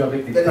sainte de Dieu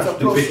avec des There is a taches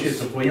de process. péché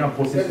sur toi. Il y a un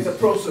There processus. is a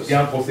process. Il y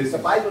a un processus. The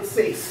Bible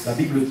says La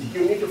Bible dit,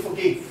 you need to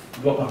forgive. tu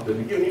dois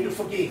pardonner. You need to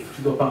forgive.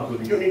 Tu dois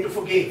pardonner. You need to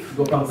forgive. Tu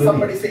dois pardonner.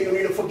 Somebody say you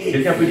need to forgive.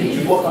 Quelqu'un peut dire,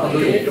 tu dois You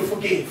pardonner. need to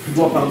forgive. Tu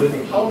dois pardonner.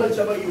 How much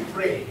ever you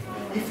pray,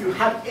 if you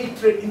have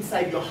hatred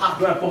inside your heart,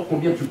 Peu importe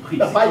combien tu pries,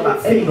 the si tu as Bible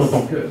la haine dans says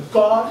ton cœur,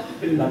 God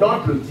will la not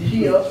Bible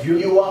dit hear que Dieu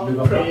your ne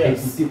va pas prayers.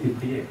 écouter tes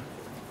prières.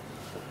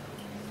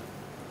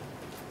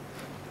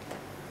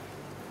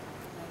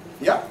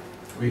 Yeah?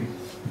 Oui.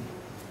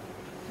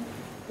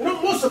 You know,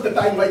 most of the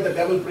time why the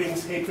devil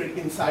brings hatred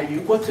inside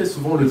you, Pourquoi très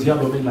souvent le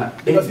diable emmène la haine?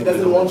 because he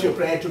doesn't want your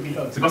prayer to be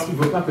heard. C'est parce qu'il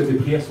ne veut pas que tes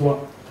prières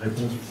soient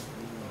répondues.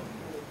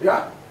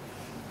 Yeah?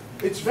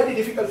 It's very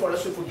difficult for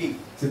us to forgive.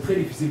 C'est très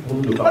difficile pour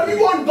nous de But we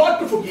pardonner. want God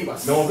to forgive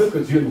us. Mais on veut que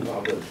Dieu nous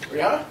pardonne.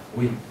 Yeah?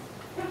 Oui.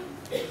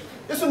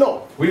 Yes or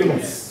no? Oui ou non?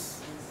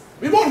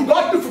 We want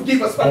God to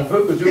forgive us, On but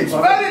veut que Dieu nous it's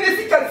pardonne. very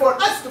difficult for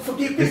us to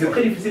forgive Et c'est people.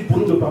 très difficile pour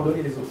nous de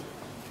pardonner les autres.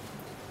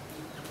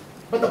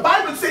 But the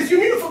Bible says you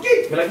need to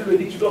forgive. Mais la Bible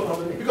dit que tu dois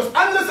pardonner. Because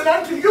unless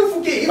and until you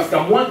forgive, Parce qu'à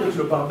moins que tu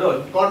le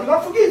pardonnes, God will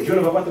not forgive Dieu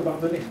you. ne va pas te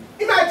pardonner.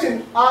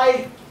 Imagine,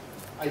 I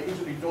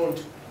usually don't.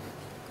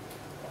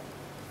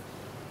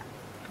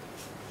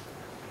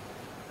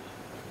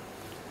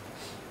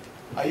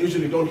 I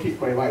usually don't hit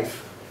my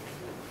wife.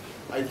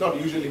 I don't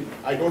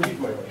hit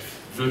my wife.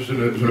 Je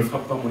ne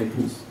frappe pas mon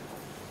épouse.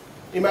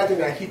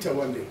 Imagine I hit her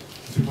one day.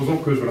 Supposons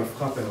que je la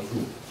frappe un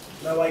jour.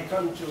 Now I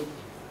come to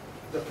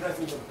the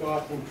presence of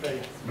God in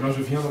prayer. Maintenant,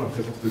 je viens dans la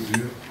présence de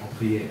Dieu en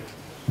prière.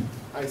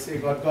 I say,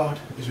 God,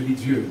 Et je dis,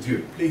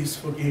 Dieu, please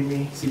forgive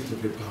me. s'il te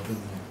plaît,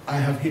 pardonne-moi. I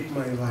have hit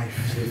my wife.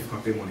 J'ai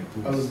frappé mon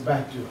I was épouse.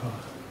 bad to her.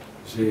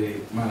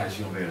 J'ai mal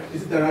agi envers elle.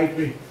 Is it the right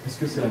way? Est-ce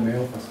que c'est la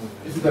meilleure façon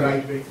de Is faire? it the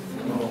right way?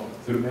 Non,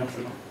 c'est le meilleur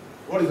chemin.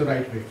 What is the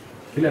right way?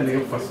 Quelle est la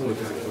meilleure façon de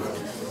faire les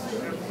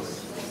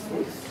choses?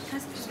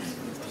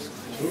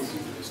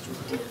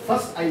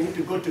 First, I need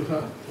to go to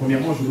her.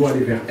 Premièrement, je dois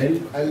aller vers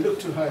elle. I look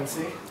to her and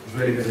say, Je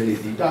vais aller vers elle et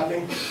dire,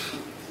 darling,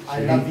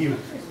 I love you.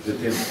 je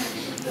t'aime.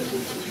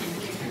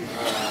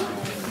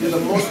 You're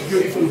the most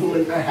beautiful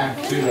woman I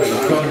have. Tu es la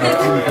femme la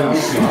plus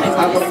belle.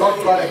 I will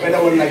not got a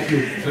better one like you.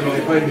 Je n'aurai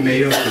pas une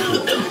meilleure que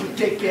toi. You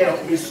take care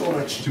of me so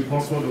much. Tu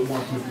prends soin de moi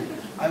toujours.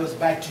 I was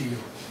bad to you.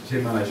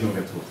 J'ai mal agi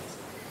envers toi.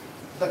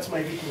 That's my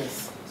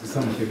weakness. C'est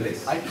ça ma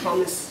faiblesse. I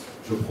promise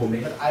Je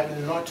promets that I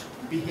will not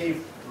behave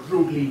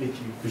rudely with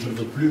you. que je ne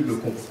veux plus me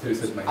comporter de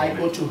cette I manière.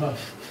 go to her,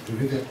 Je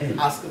vais vers elle.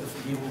 ask her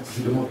for forgiveness.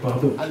 Je demande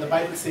pardon. And the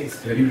Bible says,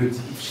 Et la Bible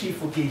dit, if she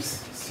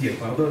forgives, si elle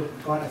pardonne,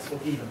 God has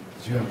forgiven.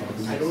 Dieu a I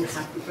pardonné. don't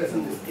have to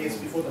present this case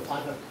before the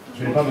Father.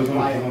 Je n'ai pas besoin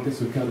de présenter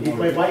ce cas If devant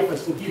my le Père. wife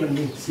has forgiven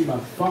me, Si ma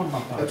femme m'a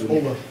that's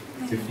pardonné, over.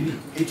 c'est fini.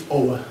 It's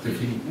over. C'est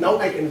fini. Now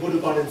I can go to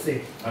God and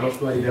say, Alors je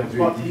dois aller vers Dieu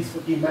God, et dire, please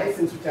forgive my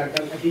sins which I have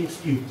done against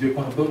you. Dieu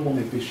pardonne-moi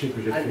mes péchés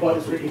que j'ai And fait. God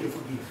is contre ready toi. to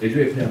forgive. Et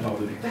Dieu est prêt à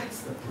pardonner.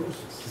 That's the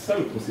process. C'est ça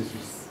le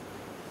processus.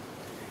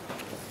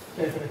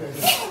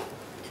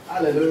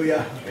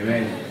 Hallelujah.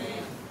 Amen.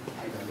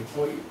 I done it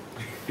for you.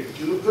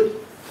 You look good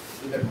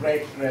with a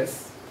bright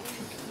dress.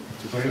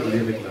 Tu peux rien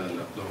venir avec la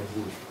robe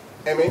rouge.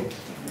 Amen.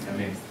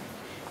 Amen.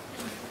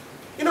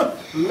 You know,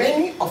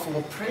 many of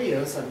our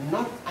prayers are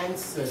not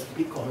answered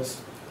because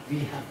we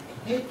have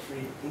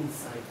hatred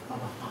inside our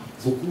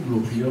hearts. Beaucoup de nos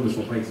prières ne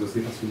sont pas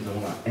exaucées parce que nous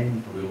avons la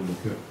haine pour le haut de nos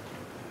cœurs.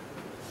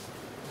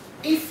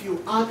 If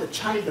you are the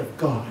child of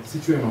God, Si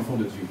tu es un enfant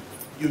de Dieu,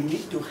 you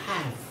need to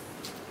have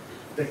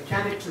the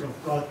character of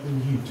God in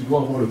you. tu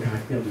dois avoir le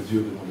caractère de Dieu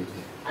devant de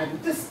toi. And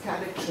this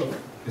character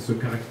Et ce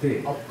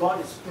caractère, of God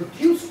is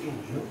produced in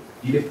you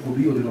il est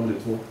produit au-dedans de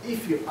toi.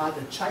 if you are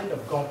the child of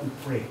God who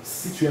prays.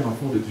 Si tu es un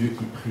enfant de Dieu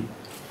qui prie,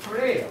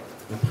 Prayer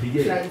la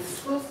prière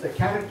transfers the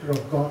character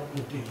of God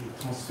into you.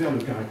 transfère le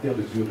caractère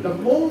de Dieu The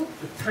dedans. more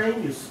the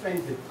time you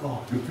spend with God,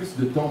 Le plus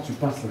de temps tu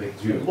passes avec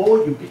the Dieu, more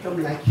you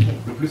become like Him.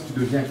 le plus tu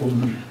deviens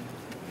comme lui.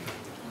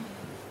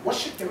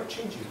 Worship cannot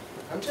change you.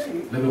 I'm telling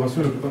you,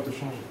 L'adoration ne peut pas te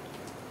changer.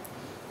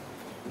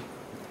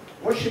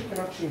 worship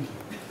cannot change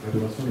you.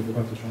 L'adoration ne peut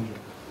pas te changer.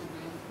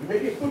 You may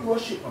be a good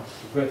worshiper,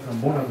 Tu peux être un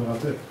bon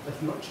adorateur, but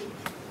not change.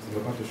 ça ne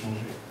va pas te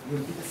changer.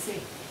 You'll be the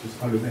same. Tu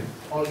seras le même.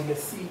 Or you may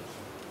see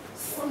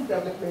some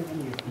development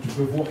in you. Tu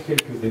peux voir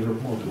quelques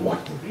développements de toi.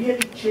 What really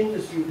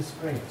changes you is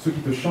prayer. Ce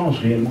qui te change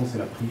réellement, c'est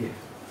la prière.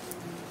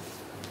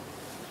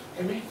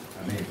 Amen.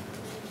 Amen.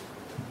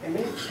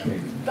 Amen.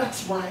 Amen.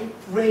 That's why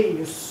praying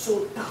is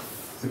so tough.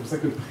 C'est pour ça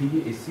que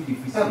prier est si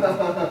difficile.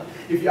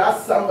 If you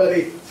ask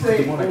somebody,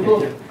 pray, Demande à oh,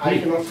 quelqu'un, I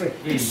cannot pray.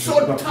 Et It's je so ne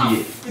peux pas prier.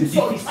 tough. C'est It's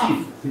so difficile.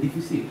 tough. C'est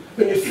difficile.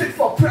 When you sit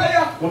for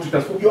prayer, Quand tu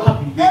t'assois you pour have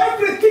prier,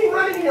 everything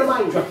running in your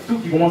mind. tu as tout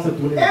qui commence à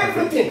tourner. dans ta tête.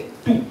 Everything.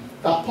 Tout.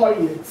 The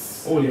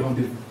appointments, Oh, les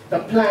rendez-vous, the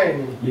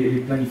planning. les You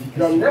have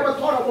planifications. never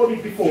thought about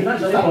it before. Tu n'as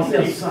jamais pensé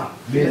à ça.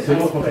 Mais Let's c'est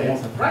là ask qu'on prayer.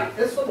 commence à prier. Right?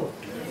 Yes or no?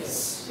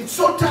 It's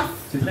so tough.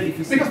 C'est très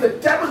difficile. Because the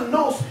devil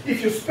knows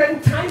if you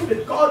spend time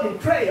with God in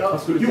prayer,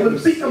 Parce que le you diable will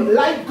sait become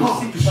like que God.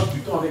 si tu passes du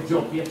temps avec Dieu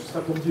en prière, tu seras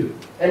comme Dieu.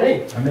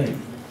 Amen. Amen.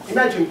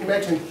 Imagine,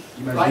 Imagine.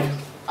 right?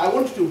 I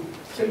want to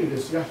tell you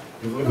this, yeah.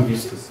 Je voudrais vous dire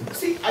ceci.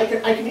 See, I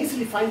can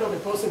easily find out a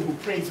person who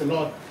prays a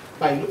lot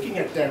by looking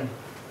at them,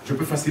 Je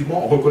peux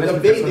facilement reconnaître The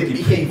une way personne they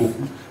qui prie behave.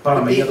 beaucoup par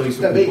la manière dont ils se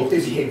the way comportent. they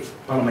behave.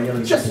 Par la manière dont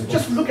ils se Just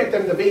comportent. look at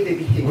them the way they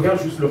behave.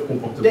 Regarde juste leur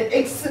comportement. They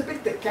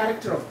exhibit the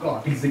character of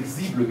God. Ils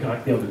exhibent le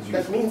caractère de Dieu.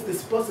 That means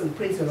this person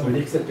prays a Ça veut dire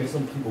lot. que cette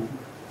personne prie beaucoup.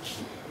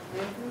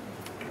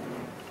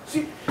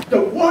 See, the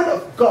word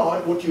of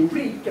God, what you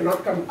read,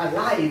 cannot come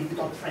alive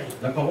without praying.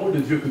 La parole de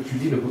Dieu que tu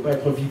lis ne peut pas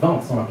être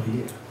vivante sans la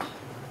prière.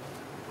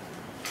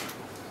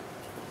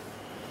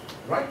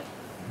 Right?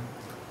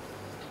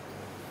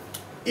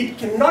 It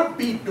cannot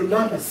be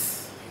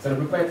dunamis. Ça ne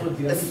peut pas être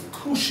dynamique.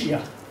 Exousia.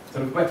 Ça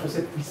ne peut pas être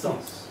cette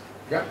puissance.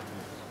 Yeah?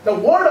 The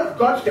word of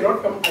God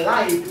cannot come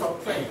alive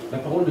without prayer. La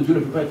parole de Dieu ne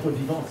peut pas être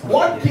vivante sans la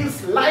What prière.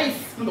 gives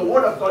life to the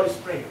word of God is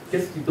prayer.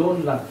 Qu'est-ce qui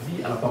donne la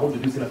vie à la parole de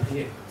Dieu? C'est la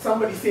prière.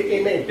 Somebody say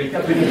amen.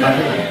 Quelqu'un peut dire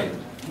Amen.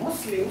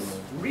 Muslims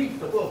read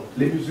the word.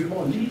 Les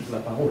musulmans lisent la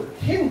parole.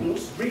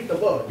 Hindus read the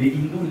word. Les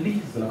hindous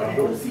lisent la But you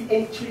parole. don't see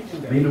any change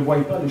in Mais ils them. ne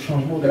voient pas de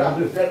changement de la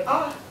d'eux. There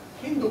are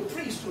Hindu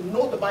priests who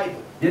know the Bible.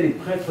 Il y a des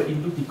prêtres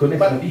hindous qui connaissent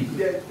la But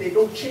Bible. they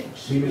don't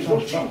change. Mais ils ne There's no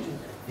changent pas. change in them.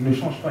 Ils ne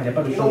changent pas. Il n'y a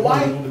pas de You know changement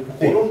why? de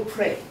They pourquoi. don't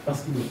pray. Parce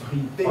qu'ils ne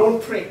prient They pas. don't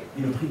pray.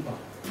 Ils ne prient pas.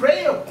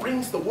 Prayer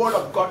brings the word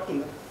of God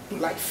to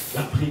life.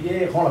 La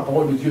prière rend la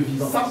parole de Dieu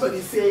vivante.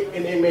 Somebody say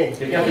an amen.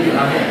 Quelqu'un peut dire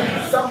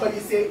Amen. Somebody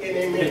say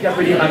an amen. Quelqu'un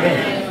peut dire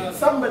Amen.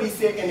 Somebody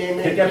say an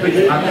amen. Quelqu'un peut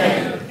dire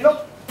Amen. You know,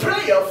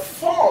 prayer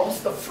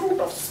forms the fruit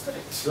of spirit.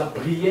 La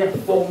prière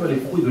forme les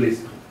fruits de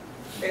l'esprit.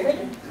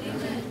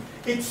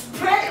 It's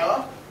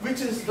prayer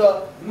which is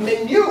the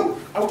menu,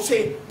 I would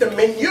say the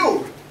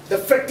menu, the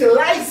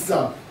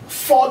fertilizer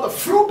for the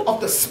fruit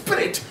of the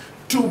Spirit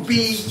to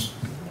be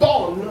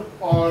born,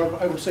 or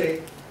I would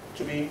say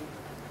to be,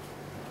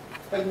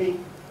 help me.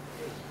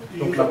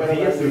 Donc la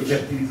prière, c'est le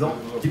fertilisant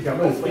qui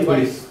permet au fruit de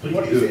l'esprit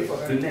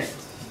de naître.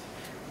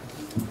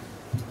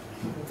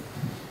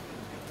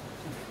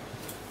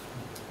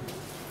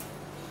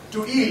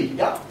 To yield,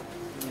 yeah?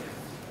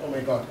 Oh my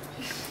God.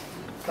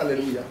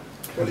 Hallelujah.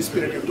 Holy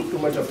Spirit, you took too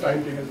much of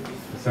time to help me.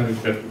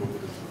 Saint-Esprit.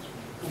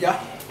 Yeah?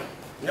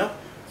 Yeah?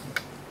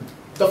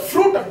 The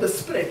fruit of the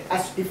Spirit,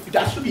 it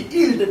has to be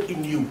yielded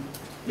in you.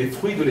 Les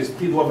fruits de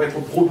l'esprit doivent être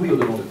produits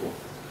au-devant de toi.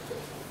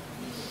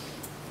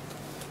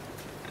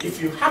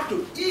 If you have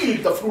to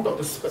yield the fruit of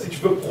the Spirit, Si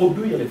tu veux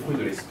produire les fruits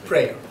de l'esprit,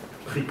 prayer.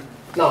 prie.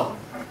 Now,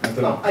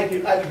 Maintenant, I'll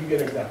give you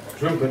an example.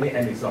 je vais vous donner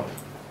un exemple.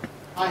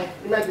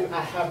 Imagine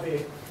I have a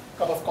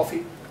cup of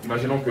coffee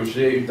Imaginons que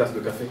j'ai une tasse de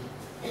café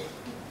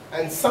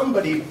and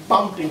somebody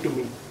bumped into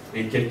me,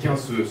 et quelqu'un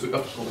se heurte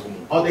contre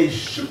moi. or they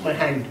shook my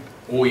hand.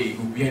 Ou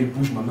bien il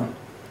bouge ma main.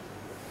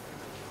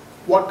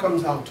 What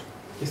comes out?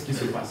 Qu'est-ce qui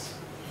se passe?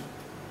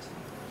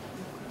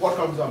 What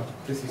comes out?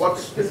 Qu'est-ce qui What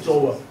se spills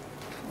over?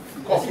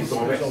 Qu'est-ce Coffee qui se spills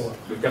renverse? over.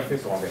 Le café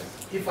se renverse.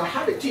 If I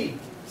have a tea,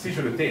 Si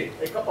je le thé,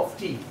 a cup of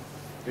tea,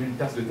 une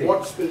tasse de thé,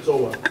 what spills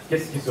over?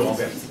 qu'est-ce qui se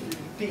renverse?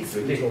 Tea Le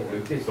spills thé, over.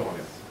 le thé se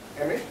renverse.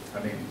 Amen?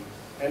 Amen.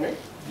 Amen?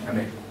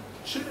 Amen.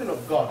 Children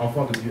of God,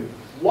 Enfant de Dieu,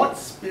 what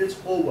spills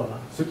over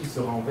ce qui se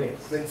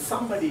renverse when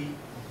somebody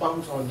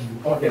bumps on you,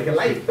 quand or when quelqu'un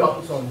life se heurte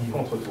bumps on you?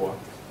 contre toi,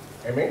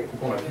 Amen? ou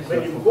quand la vie se When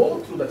heurte you contre toi,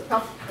 go through the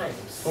tough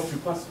times, quand tu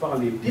passes par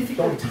les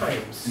difficult les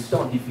times,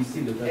 temps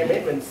difficiles de ta vie,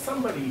 amen, when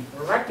somebody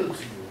rattles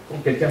you,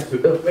 quand quelqu'un se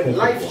heurte when contre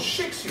life toi,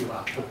 shakes you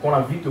up, quand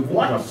la vie te bouge un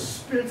what peu,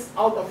 spills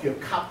out of your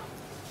cup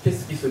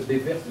qu'est-ce qui se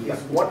déverse de ta is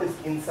coupe? what is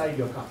inside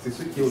your cup. C'est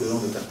ce qui est au-dedans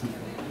de ta coupe.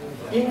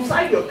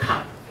 Inside your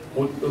cup,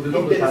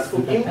 Au-dedans if de there ta is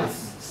forgiveness,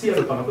 tasse, s'il y a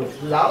le pardon,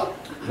 love,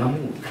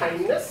 l'amour,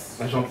 kindness,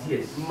 la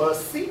gentillesse,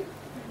 mercy,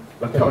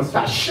 la compassion,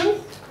 compassion,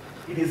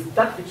 it is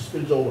that which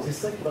spills over. c'est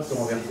ça qui va se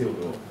renverser au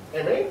dehors.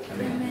 Amen?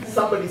 Amen.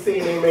 Somebody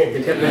saying amen.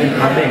 Quelqu'un peut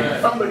dire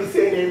Amen. Somebody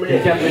saying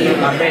Quelqu'un peut amen.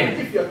 dire Amen.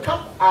 If your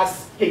cup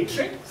has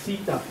hatred, Si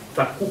ta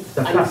coupe,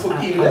 ta And tasse a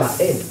forgiveness.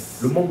 la haine,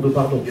 le manque de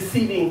pardon,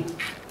 deceiving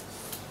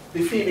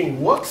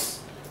works,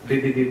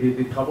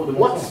 des travaux de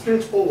what mensonge,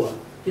 spills over?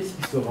 qu'est-ce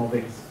qui se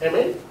renverse?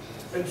 Amen?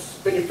 And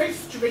when you face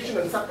situation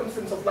and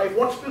circumstance of life,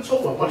 what spills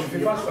over? Quand What tu is fais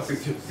in your face à cup?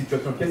 ces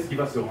situations, qu'est-ce qui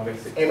va se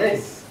renverser? Amen.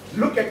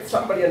 Look at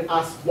somebody and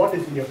ask, what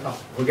is in your cup?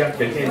 Regarde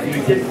quelqu'un et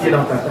dis-lui, qu'est-ce qui est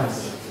dans ta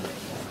tasse?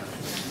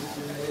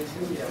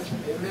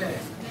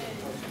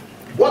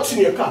 What's in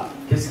your cup?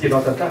 Qu'est-ce qui est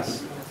dans ta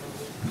tasse?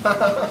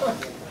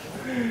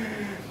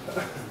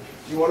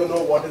 You want to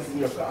know what is in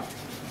your cup?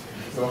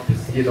 Savoir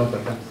qu'est-ce qui est dans ta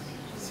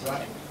tasse?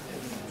 Right?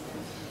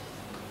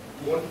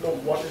 You want to know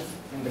what is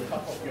in the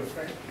cup of your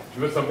friend? Tu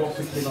veux savoir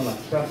ce qui est dans la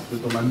tasse de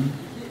ton ami?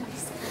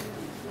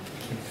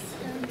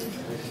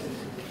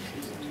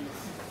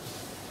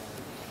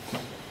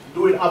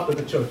 Do it after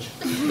the church.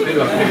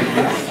 Fais-le après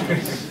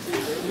l'église.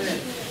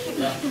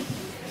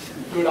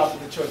 Do it after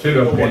the church. Fais-le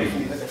You know après what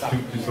l'église. is in the cup.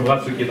 Tu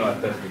sauras ce qui est dans la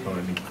tasse de ton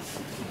ami.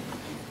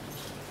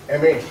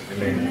 Amen.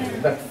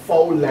 Amen. That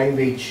foul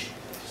language,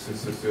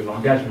 Ce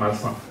langage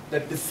malsain,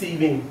 that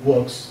deceiving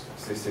works,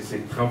 ces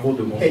travaux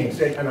de mensonge,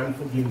 hatred and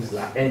unforgiveness.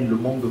 la haine, le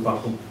manque de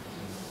pardon.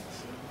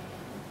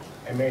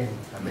 Amen.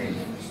 Amen.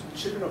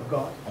 Children of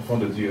God, Enfants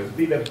de Dieu,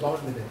 we were born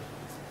with it.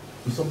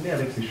 nous sommes nés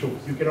avec ces choses.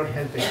 You cannot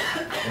help it.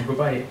 On ne peut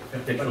pas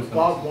faire quelque chose But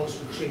comme ça. God wants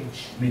to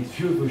change. Mais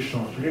Dieu veut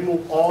changer. Remove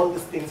all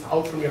these things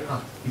out from your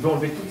heart Il veut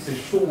enlever toutes ces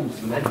choses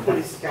de and notre put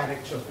tasse. His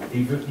character, Et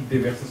il veut y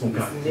déverser son His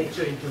caractère,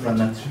 nature into sa it.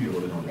 nature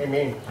dedans.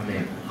 Amen.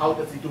 Amen. How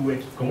does He do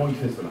it? Comment il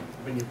fait cela?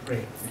 When you pray.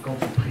 C'est quand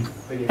tu pries.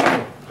 When you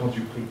pray. Quand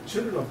tu pries.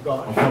 Children of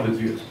God, Enfant de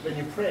Dieu, when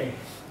you pray,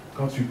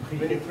 quand tu pries,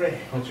 when you pray,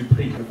 quand tu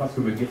pries, ne pas ce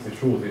que veut dire ces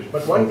choses. Et je But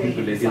pense one day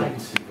de he l'aider dans tout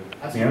decides, ce qu'il veut.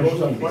 as Mais He un goes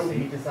jour, on, il one day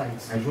He décide,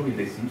 decides un jour, il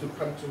décide to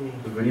come to me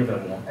de venir vers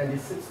moi and He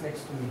sits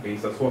next to me et il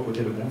s'assoit à côté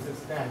de moi and says,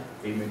 Dad,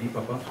 et il me dit,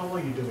 papa, how are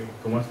you doing?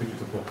 comment est-ce que tu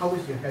te portes? How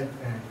is your health,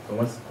 Dad?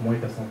 Comment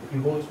est ta santé?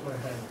 He holds my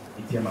hand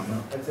Il tient ma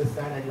main. and says,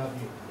 Dad, I love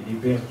you. Il dit,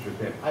 Père, je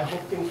t'aime. I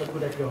hope things are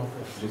good at your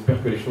office.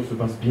 J'espère que les choses se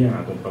passent bien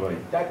à ton travail.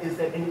 Dad, is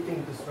there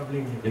anything that's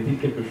troubling Y you? a-t-il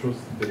quelque chose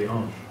qui te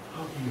dérange?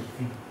 How do you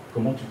feel?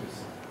 Comment tu te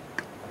sens?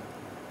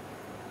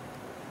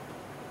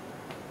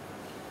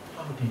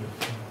 How do you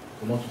feel?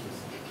 Comment tu te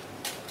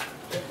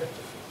sens?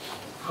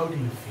 How do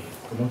you feel?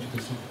 Comment tu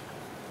te sens?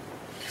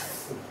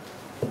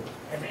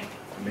 Amen.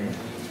 Amen.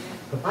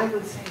 The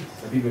Bible says,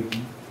 La Bible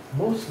dit,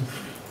 Moses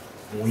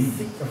Moïse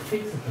seek the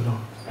face of the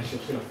Lord. a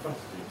cherché la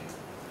face de Dieu.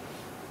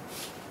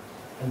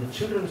 And the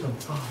children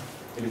of God,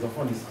 Et les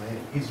enfants d'Israël,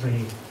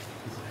 Israel,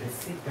 they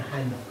seek the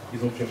hand of God.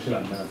 ils ont cherché la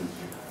main de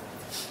Dieu.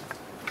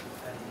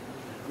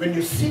 When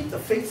you seek the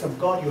face of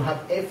God, you have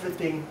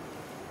everything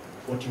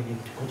what you need.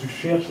 Quand tu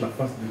cherches la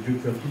face de Dieu,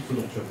 tu as tout ce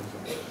dont tu as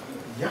besoin.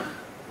 Yeah?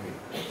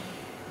 Oui.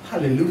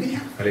 Hallelujah.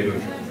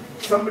 Alléluia.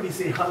 Somebody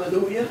say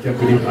hallelujah. Qui a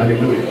pu dire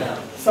Alléluia?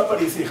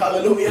 Somebody say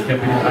hallelujah. Qui a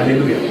pu dire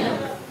Alléluia?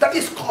 That That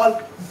is called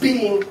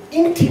being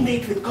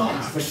intimate with God.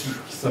 C'est ça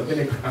qui s'appelle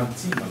être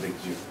intime avec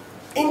Dieu.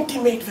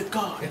 Intimate with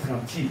God. Être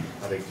intime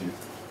avec Dieu.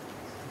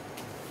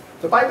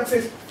 The Bible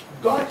says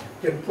God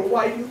can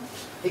provide you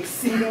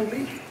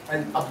exceedingly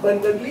and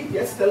abundantly.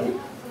 Yes, tell me.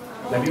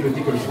 La Bible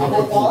dit que le Seigneur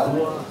peut pourvoir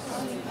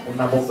en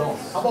abondance,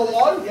 Above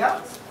all,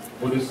 yeah.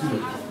 au-dessus de,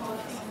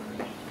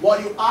 What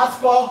you ask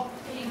for,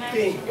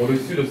 think.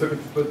 au-dessus de ce que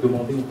tu peux te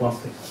demander ou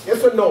penser.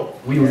 Yes or no?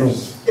 Oui ou non?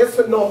 Yes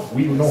or no?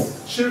 Oui ou non?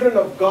 Children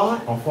of God,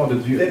 Enfant de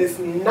Dieu, there is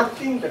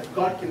nothing that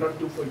God cannot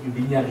do for you.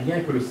 il n'y a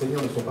rien que le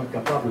Seigneur ne soit pas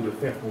capable de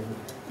faire pour vous.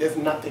 There's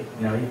nothing.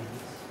 Il n'y a rien.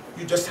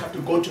 You just have to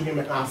go to Him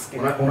and ask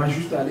Him. On a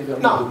juste à aller vers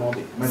lui et Now,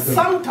 demander. Maintenant,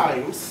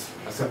 sometimes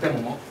à certains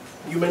moments,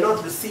 you may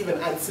not receive an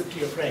answer to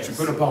your prayers. tu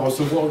peux ne pas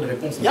recevoir une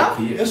réponse à Yeah? ta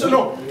prière. Yes or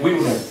no? Oui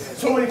ou non?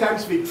 So many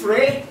times we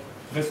pray,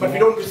 Très but we souvent,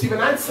 don't receive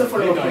an answer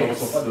for our on ne prayers.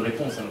 reçoit pas de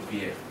réponse à nos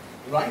prières.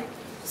 Right?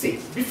 See,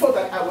 before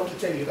that, I want to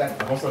tell you that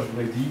Avant ça, je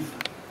voudrais dire,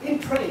 in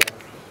prayer,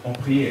 en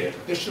prière,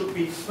 there should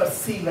be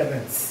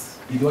perseverance.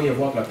 il doit y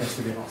avoir de la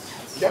persévérance.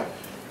 Yeah?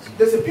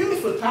 There's a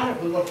beautiful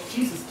parable what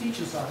Jesus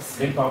teaches us.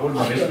 Il y a une parole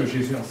merveilleuse que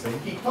Jésus enseigne,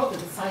 He taught the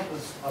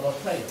disciples about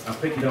prayer.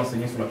 après qu'il a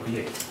enseigné sur la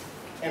prière.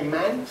 A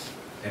man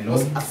Un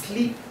was homme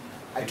asleep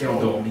at était home,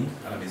 endormi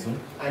à la maison,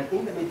 and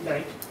in the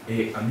midnight,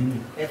 et à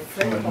minuit, a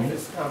friend of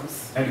his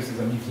comes un de ses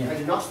amis vient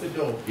and knocks the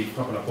door et il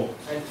frappe à la porte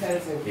and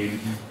tells him, et il lui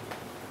dit,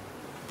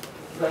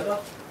 brother,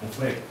 mon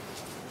frère,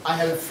 I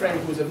have a friend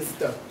who's a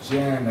visitor.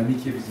 j'ai un ami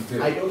qui est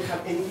visiteur, I don't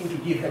have anything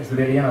to give him. je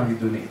n'ai rien à lui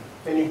donner,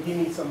 Can you give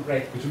me some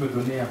bread? peux-tu me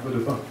donner un peu de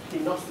pain? He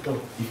knocks the door.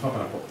 Il frappe à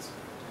la porte,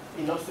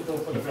 He knocks the door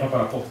for the il frappe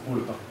bread. à la porte pour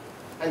le pain.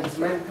 And this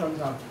man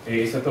comes out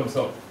Et cet homme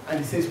sort, and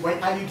he says, why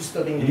are you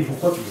disturbing il dit, me?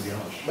 pourquoi tu me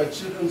déranges? My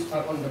children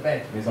are on the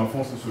bed. Mes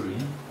enfants sont sur le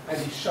lit, And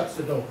he shuts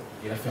the door.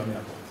 il a fermé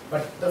la porte.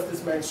 But does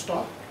this man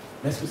stop?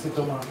 Mais est-ce que cet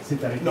homme s'est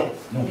arrêté? No.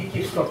 Non. He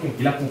keeps talking.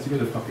 Il a continué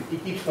de frapper. He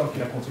keeps Il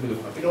talking. a continué de You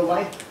frapper. know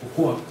why?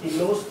 Pourquoi? He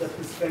knows that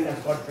his friend has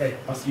got bread.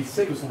 Parce qu'il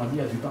sait que son ami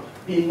a du pain.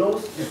 He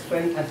knows his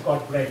friend has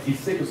got bread. Il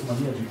sait que son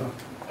ami a du pain.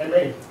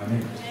 Amen.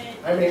 Amen.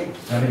 Amen.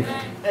 Amen.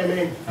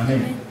 Amen.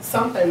 Amen.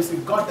 Sometimes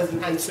if God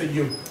doesn't answer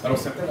you, Alors,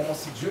 certains moments,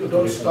 si Dieu ne te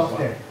don't répond stop pas,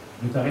 there.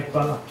 ne t'arrête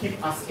pas là. Keep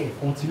asking.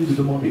 Continue de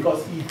demander.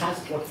 Because he has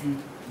what you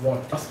want.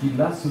 Parce qu'il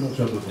a ce dont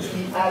tu as besoin.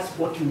 He has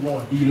what you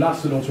want. Il a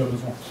ce dont tu as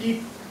besoin.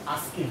 Keep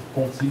asking.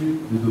 Continue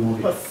de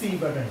demander.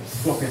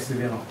 Perseverance. Sois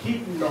persévérant.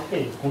 Keep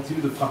knocking.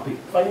 Continue de frapper.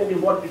 Finally,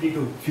 what did he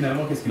do?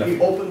 Finalement, qu'est-ce qu'il a He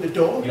fait? opened the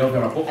door Il a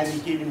ouvert la porte and he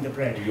gave him the et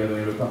bread. il lui a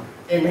donné le pain.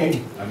 Amen.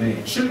 Amen.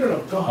 Children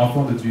of God,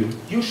 Enfant de Dieu,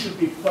 you should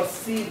be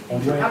On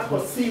you doit have être-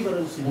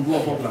 perseverance on in doit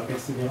avoir prayer. de la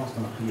persévérance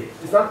dans la prière.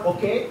 It's not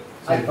okay.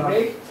 I C'est pas-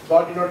 pray,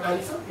 God did not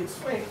answer. It's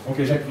fine. Ok,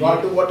 j'ai Let prié.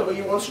 God do whatever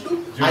He wants to do.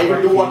 Dieu I will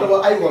va do prier.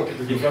 whatever I want to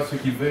Il do. fait ce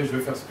qu'il veut, je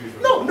vais faire ce que je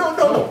veux. No, no,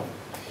 no, no.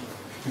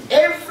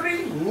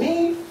 Every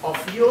need of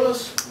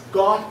yours,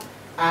 God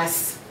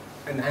has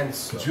an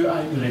answer. Dieu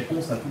a une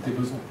réponse à tous tes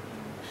besoins.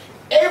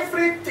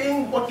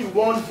 Everything what you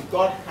want,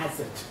 God has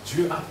it.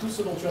 Dieu a tout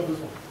ce dont tu as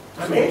besoin.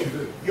 Tout ce Amen. dont tu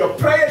veux. Your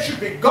prayer should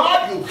be,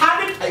 God, you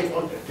have it, I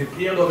want it. Tes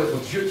prières doivent être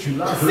Dieu, tu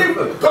l'as, je le Simple.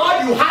 veux.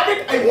 God, you have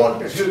it, I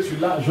want it. Dieu, tu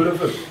l'as, je le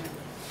veux.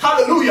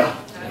 Hallelujah.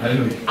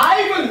 Alléluia.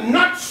 I will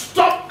not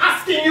stop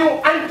asking you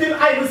until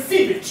I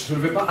receive it. Je ne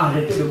vais pas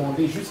arrêter de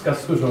demander jusqu'à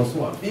ce que je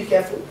reçoive. Be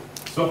careful.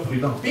 Sois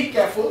prudent. Be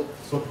careful.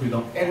 Sois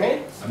prudent. Amen.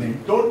 Amen.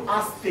 Don't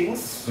ask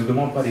things Ne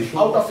demande pas des out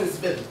choses of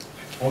His will.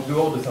 en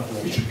dehors de sa We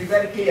volonté. should be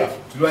very clear.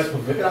 Tu dois être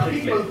There are très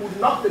people clair. who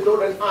knock the door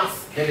and ask.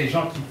 Il y a des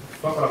gens qui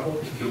frappent à la porte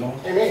et qui demandent.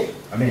 Amen.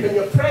 Amen. When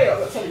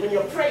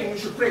you're praying, you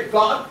should pray,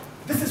 God,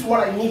 this is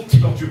what I need.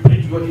 Quand tu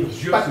pries, tu dois dire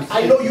Dieu, But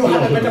ceci I know est you ce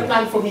have a que je better veux.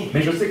 plan for me.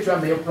 Mais je sais que tu as un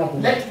meilleur plan pour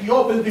moi. Let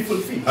your will be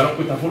fulfilled. Alors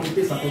que ta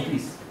volonté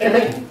s'accomplisse.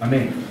 Amen.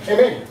 Amen.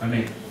 Amen.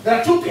 Amen. There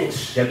are two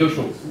things. Il y a deux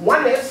choses.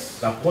 One is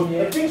La the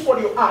première, things what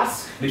you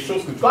ask, les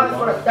choses que tu God has got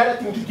demandes, a better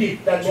thing to give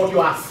than what you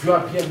ask. tu as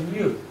bien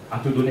mieux à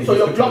te donner. So que ce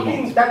you're que tu demandes.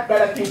 blocking that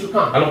better thing to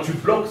come. Alors tu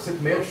bloques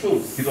cette meilleure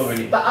chose qui doit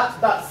venir.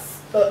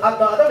 The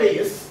other way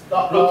is, the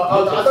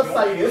other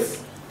side is,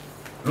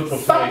 L'autre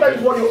option sometimes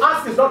est what you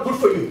ask is not good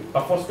for you. que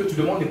parfois ce que tu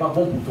demandes n'est pas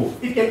bon pour toi.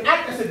 It can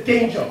act as a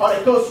danger or a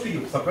curse to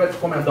you. Ça peut être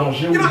comme un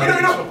danger ou You une know,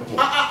 malédiction pour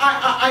toi.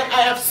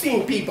 I have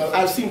seen people.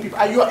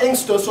 You're a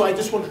youngster, so I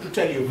just wanted to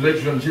tell you. Vous êtes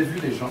jeune, j'ai vu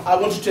des gens. I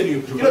want to tell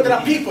you. You know, there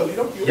are people. You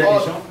know, Il y a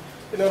des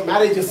gens.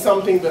 marriage is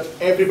something that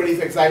everybody is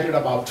excited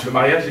about. Le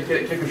mariage est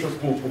quelque chose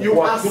pour You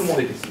quoi ask, tout le monde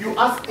est ici. you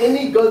ask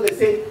any girl, they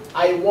say,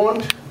 I want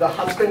the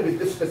husband with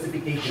this Je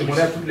specification.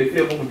 demandais à toutes les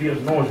filles, elles vont me dire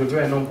non, je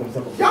veux un homme comme ça.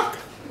 Comme ça. Yeah,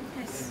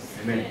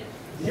 Amen.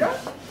 yeah.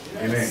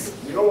 Amen.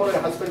 You don't want a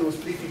husband who's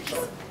 3 feet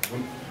short,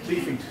 3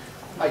 feet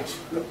height.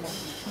 No.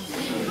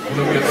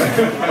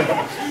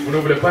 Vous ne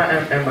voulez pas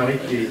un mari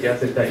qui a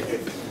cette taille.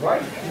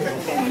 Right?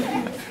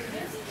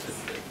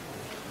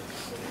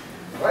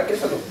 Right?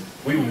 Yes or no?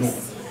 Oui ou non?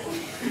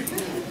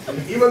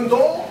 Even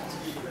though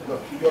no,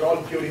 you're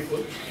all beautiful,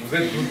 Vous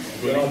êtes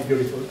tous you're all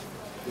beautiful.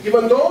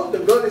 Even though the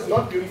girl is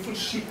not beautiful,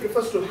 she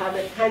prefers to have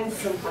a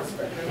handsome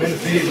husband. Même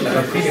si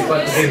la fille n'est pas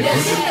très jolie,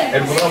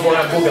 elle voudra avoir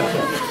un beau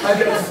garçon. And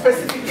the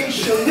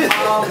specifications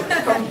are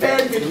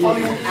compared with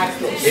Hollywood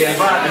actors. Et elle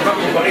va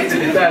comparer ses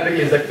détails avec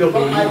les acteurs de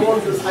I Hollywood.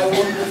 want this, I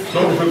want this.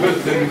 Donc je veux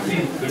celui-ci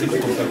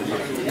comme ça.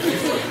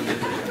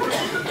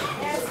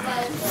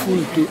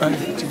 Full to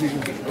TV.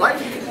 Right?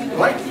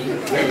 Right?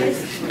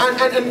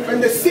 And when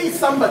they see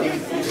somebody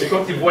Et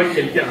quand ils voient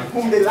quelqu'un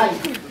whom they like,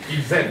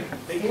 qu'ils aiment,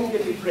 they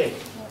immediately pray.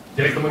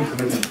 directement ils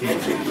se mettent à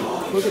prier.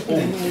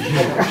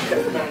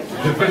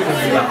 Je veux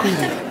celui-là.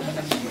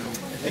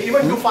 They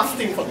even do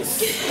fasting for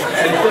this.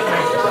 Elle jeûne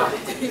même pour ça.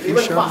 They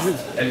even fast.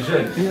 Elle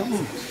jeûne.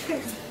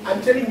 I'm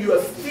telling you, you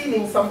are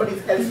stealing somebody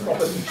else's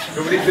property.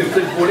 Je voulais te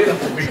voler la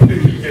propriété de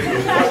quelqu'un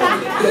d'autre.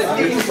 You are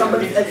stealing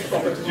somebody else's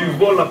property. Tu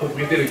voles la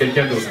propriété de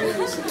quelqu'un d'autre.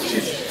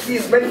 He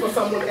is meant for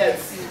someone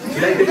else.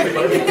 Il a été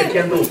préparé pour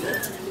quelqu'un d'autre.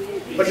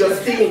 But you're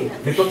stealing.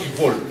 Mais toi tu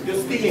voles. You're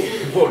stealing.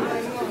 Tu voles.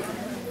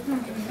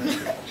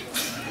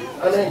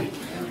 Amen.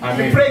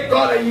 Amen. You pray,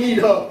 God, I need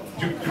her.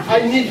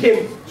 I need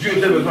him. Dieu,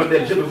 j'ai besoin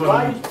d'elle, j'ai besoin de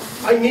Right? lui.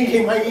 I need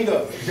him, I need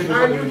her. J'ai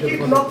besoin de And lui, you j'ai keep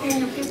besoin de lui. knocking,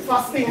 you keep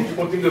fasting. Tu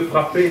continues de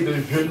frapper, de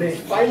jeûner.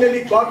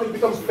 Finally, God will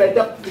become fed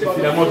up. Et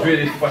finalement, Dieu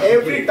est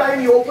Every fatigué. time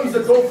he opens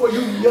the door for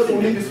you, he hears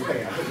only this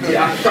prayer. Et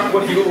à chaque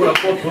fois qu'il ouvre la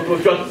porte pour toi,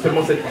 tu as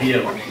seulement cette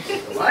prière.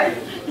 Right?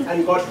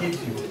 And God gives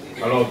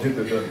you. Alors Dieu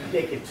te donne.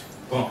 Take it.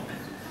 Bon,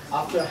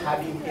 After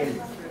having him,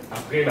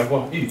 après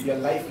l'avoir eu, your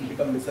life will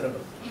become miserable.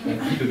 la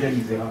vie devient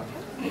misérable.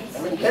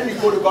 I mean, then you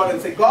go to God and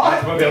say, Ah,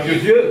 tu God, vas vers Dieu,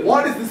 Dieu.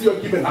 what is this you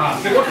have given? Ah,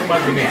 c'est quoi que tu m'as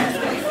donné?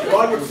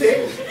 God would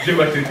say, Dieu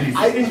va te dire.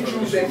 I didn't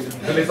choose him.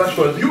 Je ne l'ai pas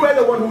choisi. You are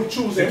the one who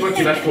chose C'est him. toi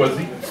qui l'as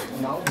choisi.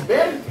 Now,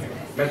 bear it.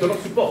 Maintenant,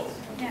 supporte.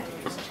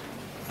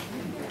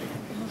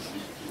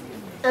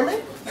 Amen.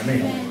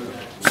 Amen.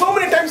 So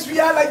many times we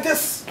are like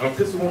this. Alors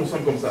très souvent, nous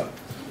sommes comme ça.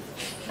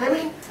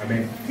 Amen.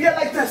 Amen. We are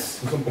like this.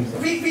 Nous sommes comme ça.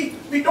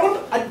 We don't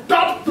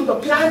adopt to the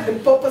plan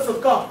and purpose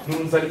of God. Nous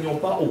ne nous alignons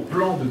pas au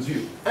plan de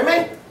Dieu.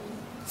 Amen.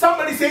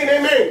 Somebody saying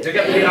amen.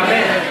 Quelqu'un peut dire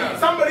Amen.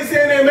 Somebody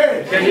saying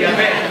amen. Quelqu'un dit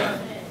Amen.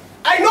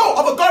 I know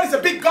our God is a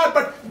big God,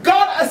 but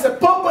God has a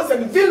purpose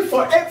and will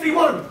for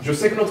everyone. Je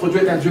sais que notre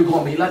Dieu est un Dieu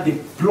grand, mais il a des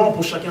plans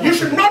pour chacun. You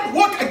should not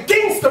work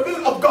against the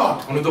will of God.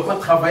 On ne doit pas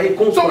travailler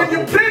contre So la when you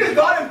volonté. pray to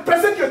God and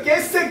present your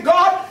case, say,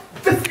 God,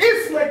 this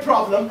is my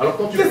problem. Alors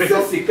quand tu This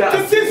présentes tes cas,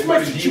 is my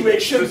tu dis,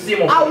 situation. ceci est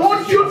mon I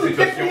want you to situation.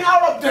 get me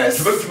out of this.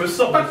 Je veux que tu me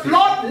sortes But de ceci.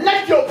 Lord,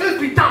 let your will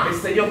be Mais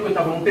done. Seigneur, que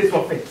ta volonté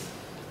soit faite.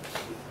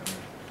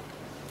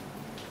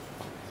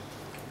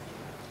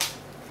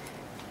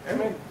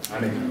 Amen.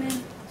 Amen.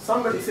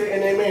 Somebody say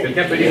an amen.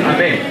 Quelqu'un peut dire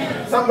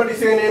Amen. Somebody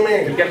say an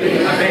amen. Quelqu'un peut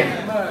dire Amen.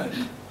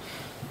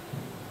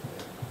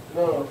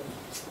 No.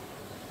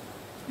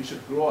 You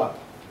should grow up.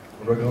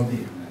 On doit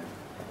grandir.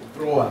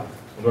 Grow up.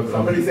 On doit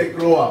Somebody grandir. say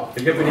grow up.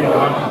 Quelqu'un peut dire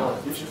grandir.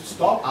 You should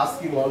stop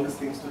asking all these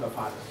things to the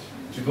Father.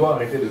 Tu dois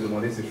arrêter de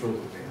demander ces choses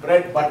au Père.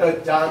 Bread,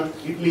 butter, jam,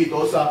 idli,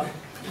 dosa.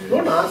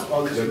 Don't ask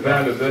all this. Le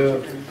pain, le beurre,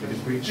 le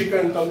fruits,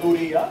 Chicken,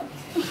 tandoori, yeah?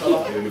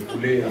 le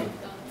poulet.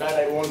 That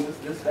I want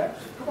this, that.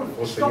 Come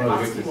Oh on, stop Seigneur,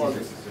 je veux asking all ceci,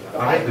 this. ceci, The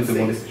cela. Arrête de Bible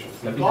demander says ces choses.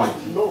 La Bible God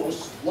dit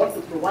knows what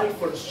to provide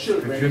for his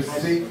children, Dieu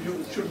and sait you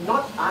should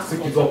not ask ce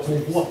for qu'il doit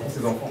something. pourvoir pour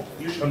ses enfants.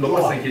 You should On ne doit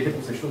grow pas up. s'inquiéter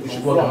pour ces choses. You On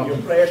should doit grow up. Your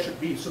grandir. prayer should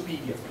be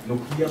superior. Nos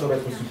prières doivent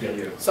être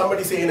supérieures.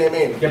 Somebody say an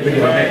amen. Quelqu'un peut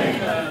dire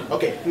Amen.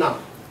 Okay, now,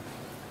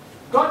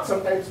 God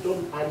sometimes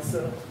don't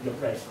answer your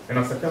prayers. Et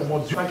dans certains moments,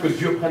 Dieu veut que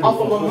Dieu prenne le Of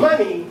our contrôle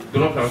money, de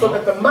notre so argent,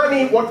 that the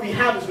money, what we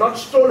have, is not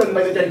stolen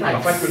by the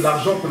afin que Gentiles.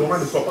 l'argent que l'on a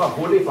ne soit pas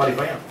volé par les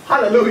païens.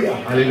 Hallelujah.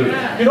 Alléluia.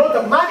 You know,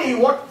 the money,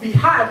 what we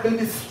have, will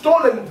be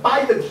stolen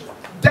by the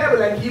devil,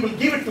 and he will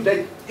give it to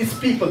his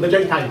people, the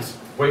Gentiles.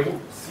 Voyez-vous,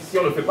 si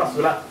on ne fait pas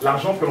cela,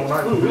 l'argent que l'on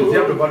a, le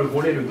diable va le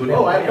voler et le donner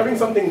Oh, aux I'm païens.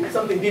 coming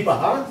something deeper,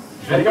 huh?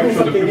 Je I'm dis coming quelque chose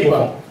de something plus deeper.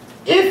 profond.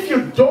 If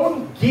you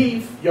don't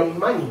give your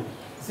money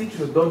Si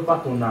tu ne donnes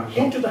pas ton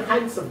argent into the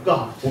hands of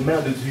God, aux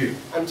mains de Dieu,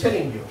 I'm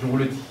telling you, je vous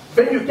le dis,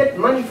 when you get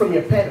money from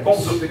your quand parents,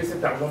 vous obtenez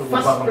cet argent de vos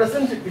first parents,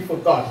 present it before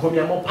God.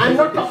 premièrement, I'm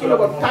not présentez talking cela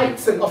about devant Dieu.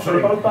 tithes and Je ne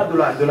offering. parle pas de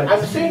la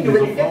I'm saying dîme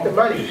when des you get the enfants.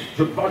 money,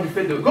 Je parle du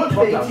fait de go to the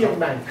prendre l'argent. ATM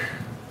bank,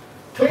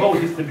 Va au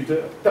click distributeur,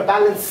 the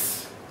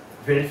balance,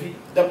 vérifie.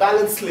 the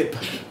balance slip.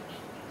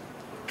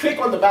 Click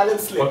on the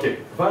balance slip. Ok,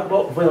 va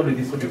dans le You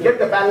distributeur. get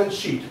the balance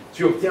sheet.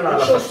 Tu obtiens la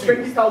It shows facture.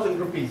 20,000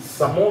 rupees.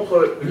 Ça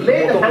montre le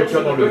Lay the montant que hands tu as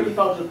on dans the le...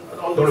 20,000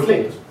 on dans the le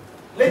slip. compte.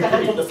 Lay the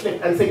hands on the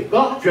slip and say,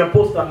 God, Tu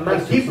imposes ta main I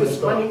sur give ce this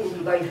montant. money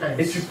into thine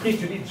Et hands. tu pries,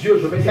 tu dis, Dieu,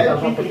 je mets cet Help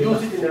argent me pour to tes mains.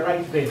 use it in the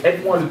right way.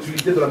 Aide-moi à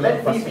l'utiliser de la meilleure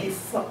Let me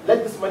façon. let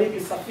this money be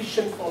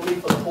sufficient for me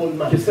for the whole Que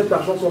month. cet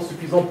argent soit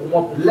suffisant pour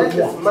moi pour Let le this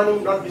mois.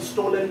 money not be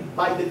stolen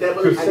by the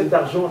devil, Que cet and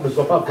argent ne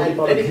soit pas volé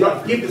par le let it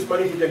not diable, give this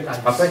money to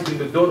Gentiles. afin qu'il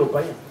ne donne aux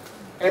païens.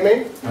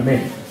 Amen. Amen.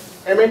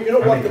 Amen. You know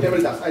what Amen. the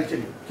devil does? I'll tell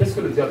you. Qu'est-ce que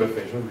le diable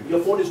fait? Je veux dire.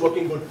 Your phone is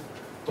working good.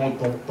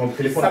 Ton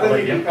téléphone travaille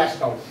Suddenly it bien. will crash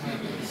down.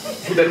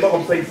 Soudainement,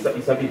 comme ça, il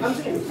s'habille. I'm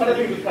saying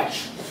suddenly it will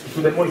crash.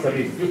 Soudainement, il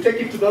s'habille. You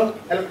take it to the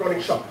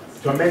electronic shop,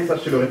 Tu amènes ça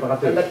chez le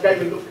réparateur. and that guy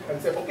will look and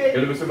say, Et okay,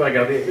 le monsieur va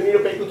regarder. you need to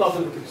pay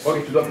 2,000 rupees.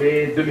 Ok, tu dois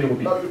payer 2000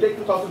 roupies. Now you take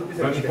 2,000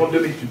 rupees Quand and tu you prends pay.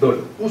 2000, tu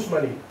donnes. Whose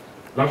money?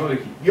 L'argent de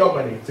qui? Your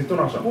money. C'est ton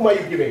argent. Whom are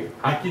you giving?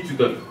 À qui tu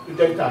donnes? To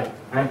Gentile.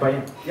 À un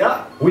païen.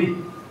 Yeah? Oui.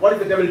 What is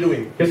the devil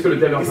doing? Qu'est-ce que le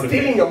diable est en He's train de faire?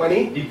 stealing your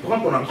money Il prend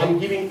ton argent and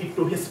giving it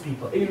to his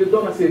people. et il le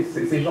donne à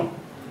ses gens.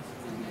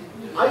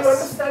 Are you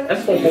understanding?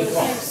 Est-ce qu'on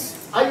comprend?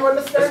 Are you Est-ce qu'on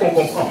understanding?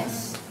 comprend?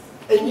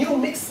 A new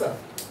mixer.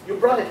 You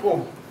brought it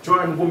home. Tu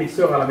as un nouveau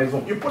mixeur à la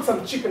maison. You put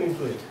some chicken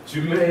into it.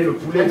 Tu mets le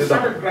poulet And dedans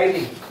started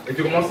grinding. et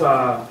tu commences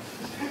à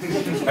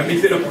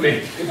mixer le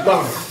poulet. It's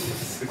gone.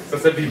 Ça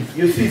s'abîme.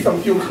 You see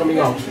some fumes coming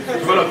out.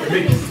 Tu vois la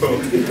fumée qui sort.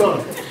 It's gone.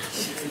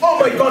 Oh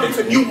my God, it's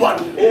a new one.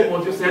 Oh mon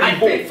Dieu, c'est un I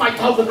nouveau. paid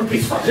 5,000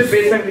 rupees for J'ai this.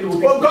 payé 5 000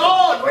 roupies. Oh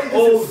God, why is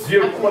Oh this?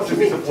 Dieu, And pourquoi what tu you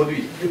fais ce mean?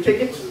 produit? You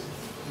take it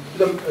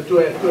to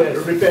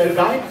a repair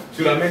guy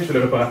Tu l'amènes chez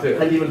le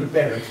réparateur. and he will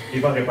repair it.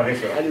 Il va réparer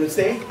ça. And he will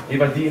say, Il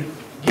va dire,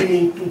 give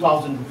me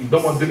 2,000 rupees.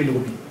 donne-moi 2000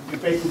 roupies. You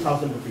pay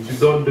 2,000 Tu rupees.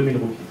 donnes 2000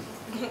 roupies.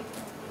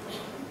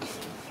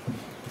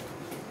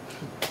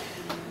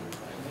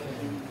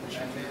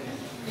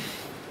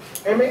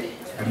 Amen?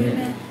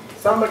 Amen.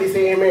 Somebody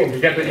say amen.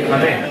 Quelqu'un peut dire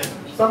Amen.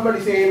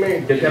 Somebody say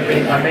amen. Quelqu'un peut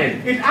dire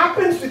Amen. It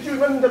happens with you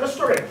even in the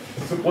restaurant.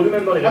 Ça se produit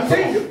même dans les I'm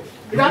saying restaurants.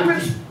 you. It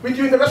happens with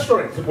you in the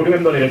restaurant. Ça se produit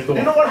même dans les You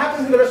restaurants. know what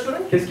happens in the restaurant?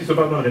 Qu'est-ce qui se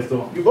passe dans les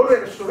restaurants? You go to a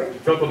restaurant,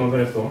 Tu entres dans un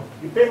restaurant,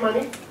 you pay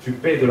money tu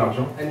payes de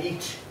l'argent and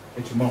eat.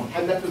 et tu manges.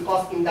 And that will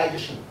cause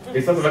indigestion.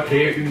 Et ça va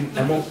créer une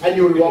And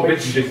you will vomit.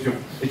 mauvaise digestion.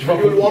 Et tu vas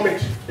You will vomir.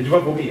 vomit. Et tu vas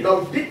vomir.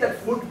 Now, did that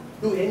food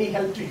do any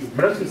help to you?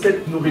 Mais est-ce que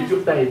cette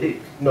nourriture t'a aidé?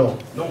 No.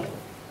 Non.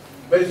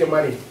 Where is your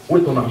money? Où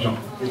est ton argent?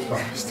 It's gone.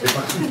 C'est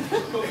parti.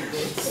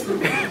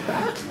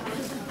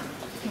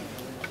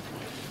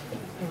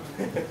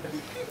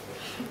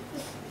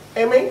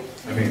 Amen?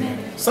 Amen.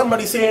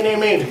 Somebody say an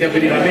amen. Quelqu'un peut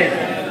dire Amen.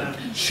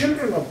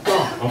 Children of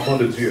God, Enfant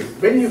de Dieu,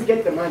 when you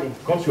get the money,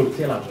 quand tu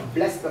obtiens l'argent,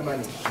 bless the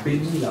money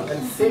bénis l'argent.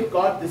 and say,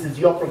 God, this is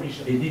your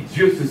provision. Et dis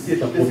Dieu, ceci est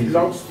ta This provision.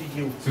 belongs to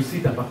you.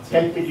 Ceci t'appartient.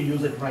 Help me to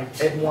use it right.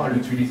 Aide-moi à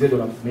l'utiliser de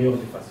la meilleure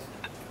des façons.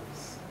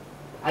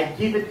 I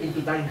give it into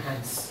thine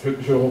hands.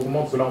 Je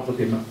recommande cela entre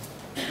tes mains.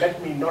 Let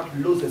me not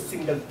lose a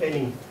single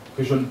penny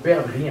Que je ne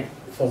perde rien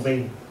for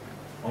vain.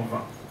 en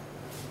vain.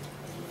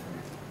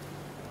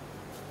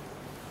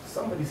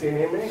 Somebody say an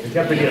amen.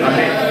 Quelqu'un peut dire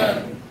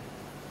Amen.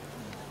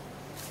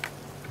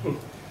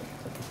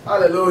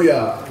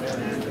 Hallelujah.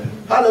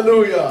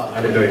 Hallelujah.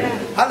 Alléluia.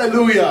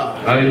 Hallelujah.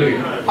 Alléluia.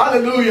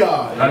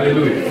 Hallelujah.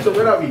 Alléluia. So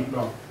where are we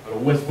now?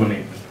 Alors où est-ce qu'on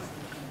est?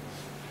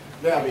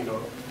 Where are we now?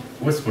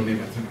 Où est-ce qu'on est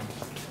maintenant?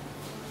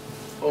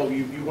 Oh,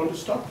 you want to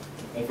stop?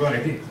 On peut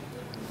arrêter.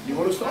 You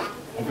want to stop?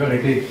 On peut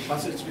arrêter.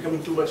 Pastor, it's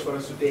becoming too much for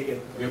us to take it.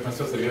 Oui,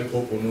 pasteur, ça devient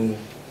trop pour nous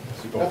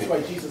That's supporter.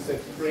 why Jesus said,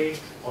 pray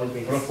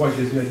always. Voilà pourquoi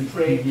Jésus a dit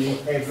Pray prier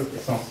for everything.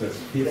 sans cesse.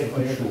 Prier pour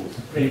toutes choses.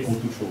 Prier pour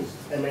toutes choses.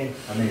 Amen.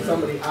 Amen.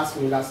 Somebody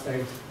asked me last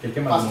time,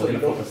 Quelqu'un m'a Pastor, demandé la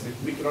fois no, passée.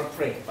 we cannot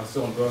pray.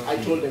 Pasteur, on doit I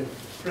prier. told them,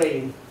 pray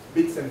in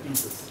bits and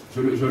pieces. Je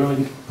leur ai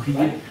dit prier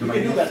Right? de You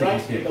can do manière that, right?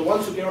 séquentielle. The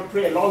ones who cannot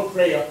pray a long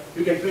prayer,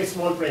 you can pray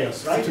small prayers,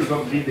 Si right? tu veux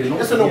prier des longues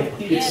Yes or no? prières,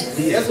 prie des petites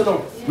prières. Yes or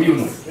no? Oui ou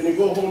non? When you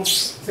go home,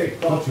 say,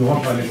 Quand God, tu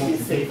rentres à la maison, be tu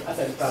dis, safe as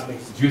I'm traveling.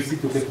 Dieu sait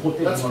que tu es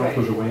protégé That's pendant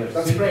que je right. voyage.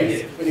 That's C'est une right.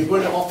 prière. When you go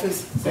in the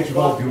office, Quand say, tu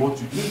vas au God, bureau,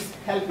 tu dis please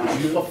help me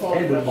to perform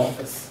in the aide-moi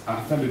office.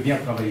 afin de bien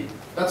travailler.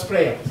 That's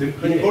prayer. C'est une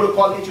When you prière. go to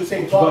college, you say,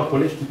 Quand tu vas au God,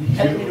 collège, tu dis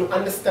help me Dieu, to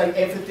understand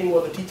everything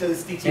what the teacher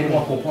is teaching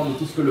aide-moi à me. comprendre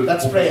tout ce que le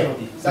That's prayer. professeur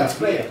dit. That's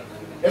prayer.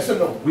 Yes or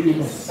no? Oui ou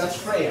non? That's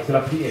prayer. C'est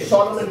la prière.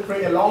 Solomon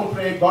prayed a long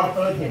prayer, God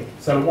heard him.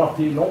 Salomon a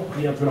prié une longue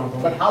prière, tu l'as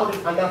entendu. But how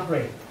did Anna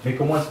pray? Mais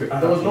comment est-ce que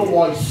Anna There was no priait?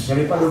 voice. Il n'y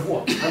avait pas de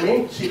voix. I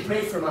mean, she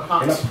prayed from her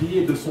Elle a heart.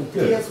 prié de son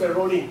cœur. Tears were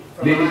rolling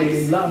from Les her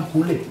eyes. larmes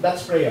coulaient.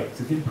 That's prayer.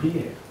 C'était une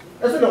prière.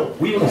 Yes or no?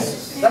 Oui ou non?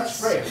 That's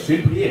prayer. C'est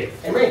une prière.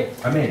 Amen.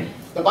 Amen.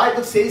 The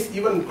Bible says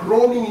even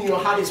groaning in your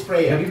heart is La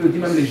prayer. Bible dit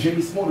même les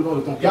gémissements dedans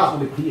de ton cœur sont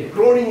des prières.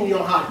 Groaning in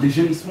your heart. Les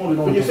gémissements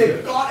dedans When de you ton say,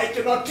 cœur. God, I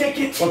cannot take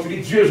it. Quand tu dis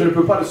Dieu, je ne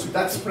peux pas le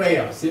supporter. That's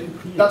prayer. C'est une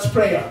prière. That's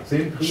prayer. C'est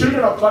une prière.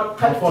 Children of God,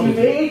 Enfants de Dieu.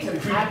 cultivate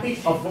an habit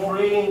of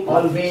praying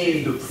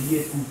always. De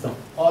prier tout le temps.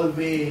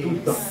 Always. Tout le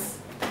temps.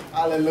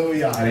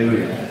 Hallelujah.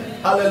 Alléluia.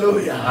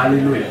 Hallelujah.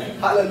 Alléluia.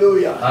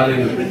 Hallelujah.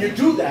 Alléluia. When you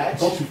do that,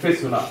 Quand tu fais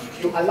cela,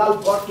 you allow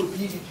God to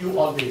be with you tu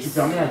always.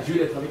 permets à Dieu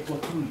d'être avec toi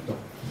tout le temps.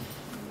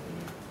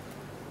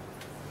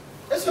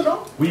 Yes or no?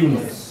 Oui ou non?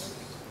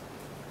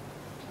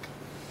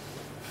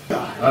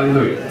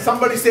 Alléluia.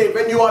 Somebody say,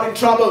 when you are in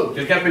trouble,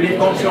 Quelqu'un peut dire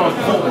quand tu es en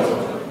trouble.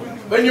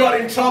 when you are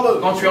in trouble,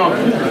 Quand tu es en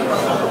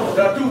trouble,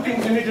 there are two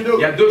things you need to il y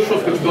do. a deux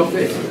choses que tu dois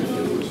faire.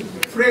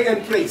 Pray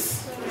and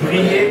praise.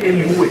 Prier et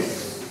louer.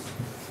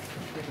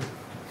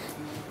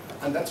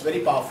 And that's very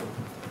powerful.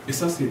 Et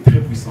ça, c'est très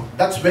puissant.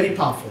 That's very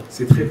powerful.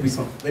 C'est très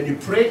puissant. When you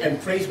pray and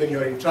praise when you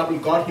are in trouble,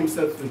 God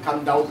himself will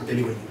come down to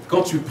deliver you.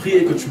 Quand tu pries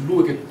et que tu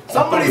loues et que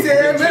Somebody say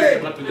amen.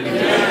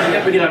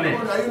 Quelqu'un peut dire amen.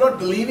 Are you not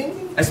believing?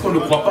 Est-ce qu'on ne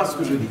croit pas ce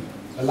que je dis?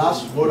 The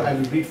last word I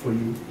will read for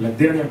you, La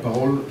dernière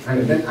parole,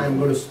 and then I'm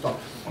going to stop.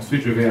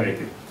 ensuite je vais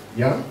arrêter.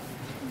 Yeah?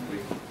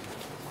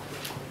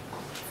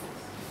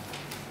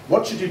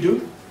 What should you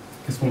do?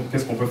 Qu'est-ce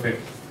qu'on peut faire?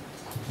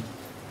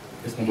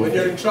 Qu'est-ce qu'on doit When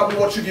you're faire? in trouble,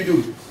 what should you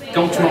do?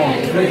 Quand tu es en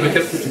trouble,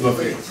 qu'est-ce que tu dois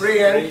faire?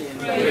 Pray and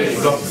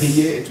Tu dois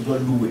prier et tu dois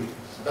louer.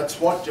 that's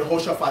what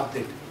Jehoshaphat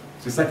did.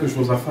 C'est ça que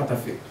Josaphat a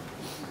fait.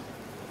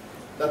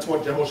 That's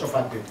what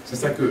Jehoshaphat did. C'est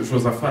ça que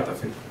Josaphat a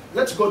fait.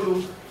 Let's go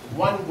to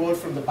one word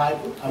from the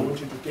Bible. I want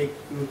you to take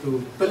you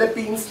to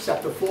Philippians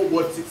chapter 4,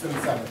 words 6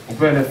 and 7. On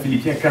peut aller à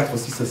Philippiens 4,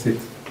 6 à 7.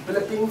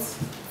 Philippians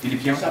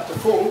Philippiens chapter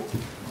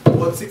 4,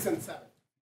 words 6 and 7.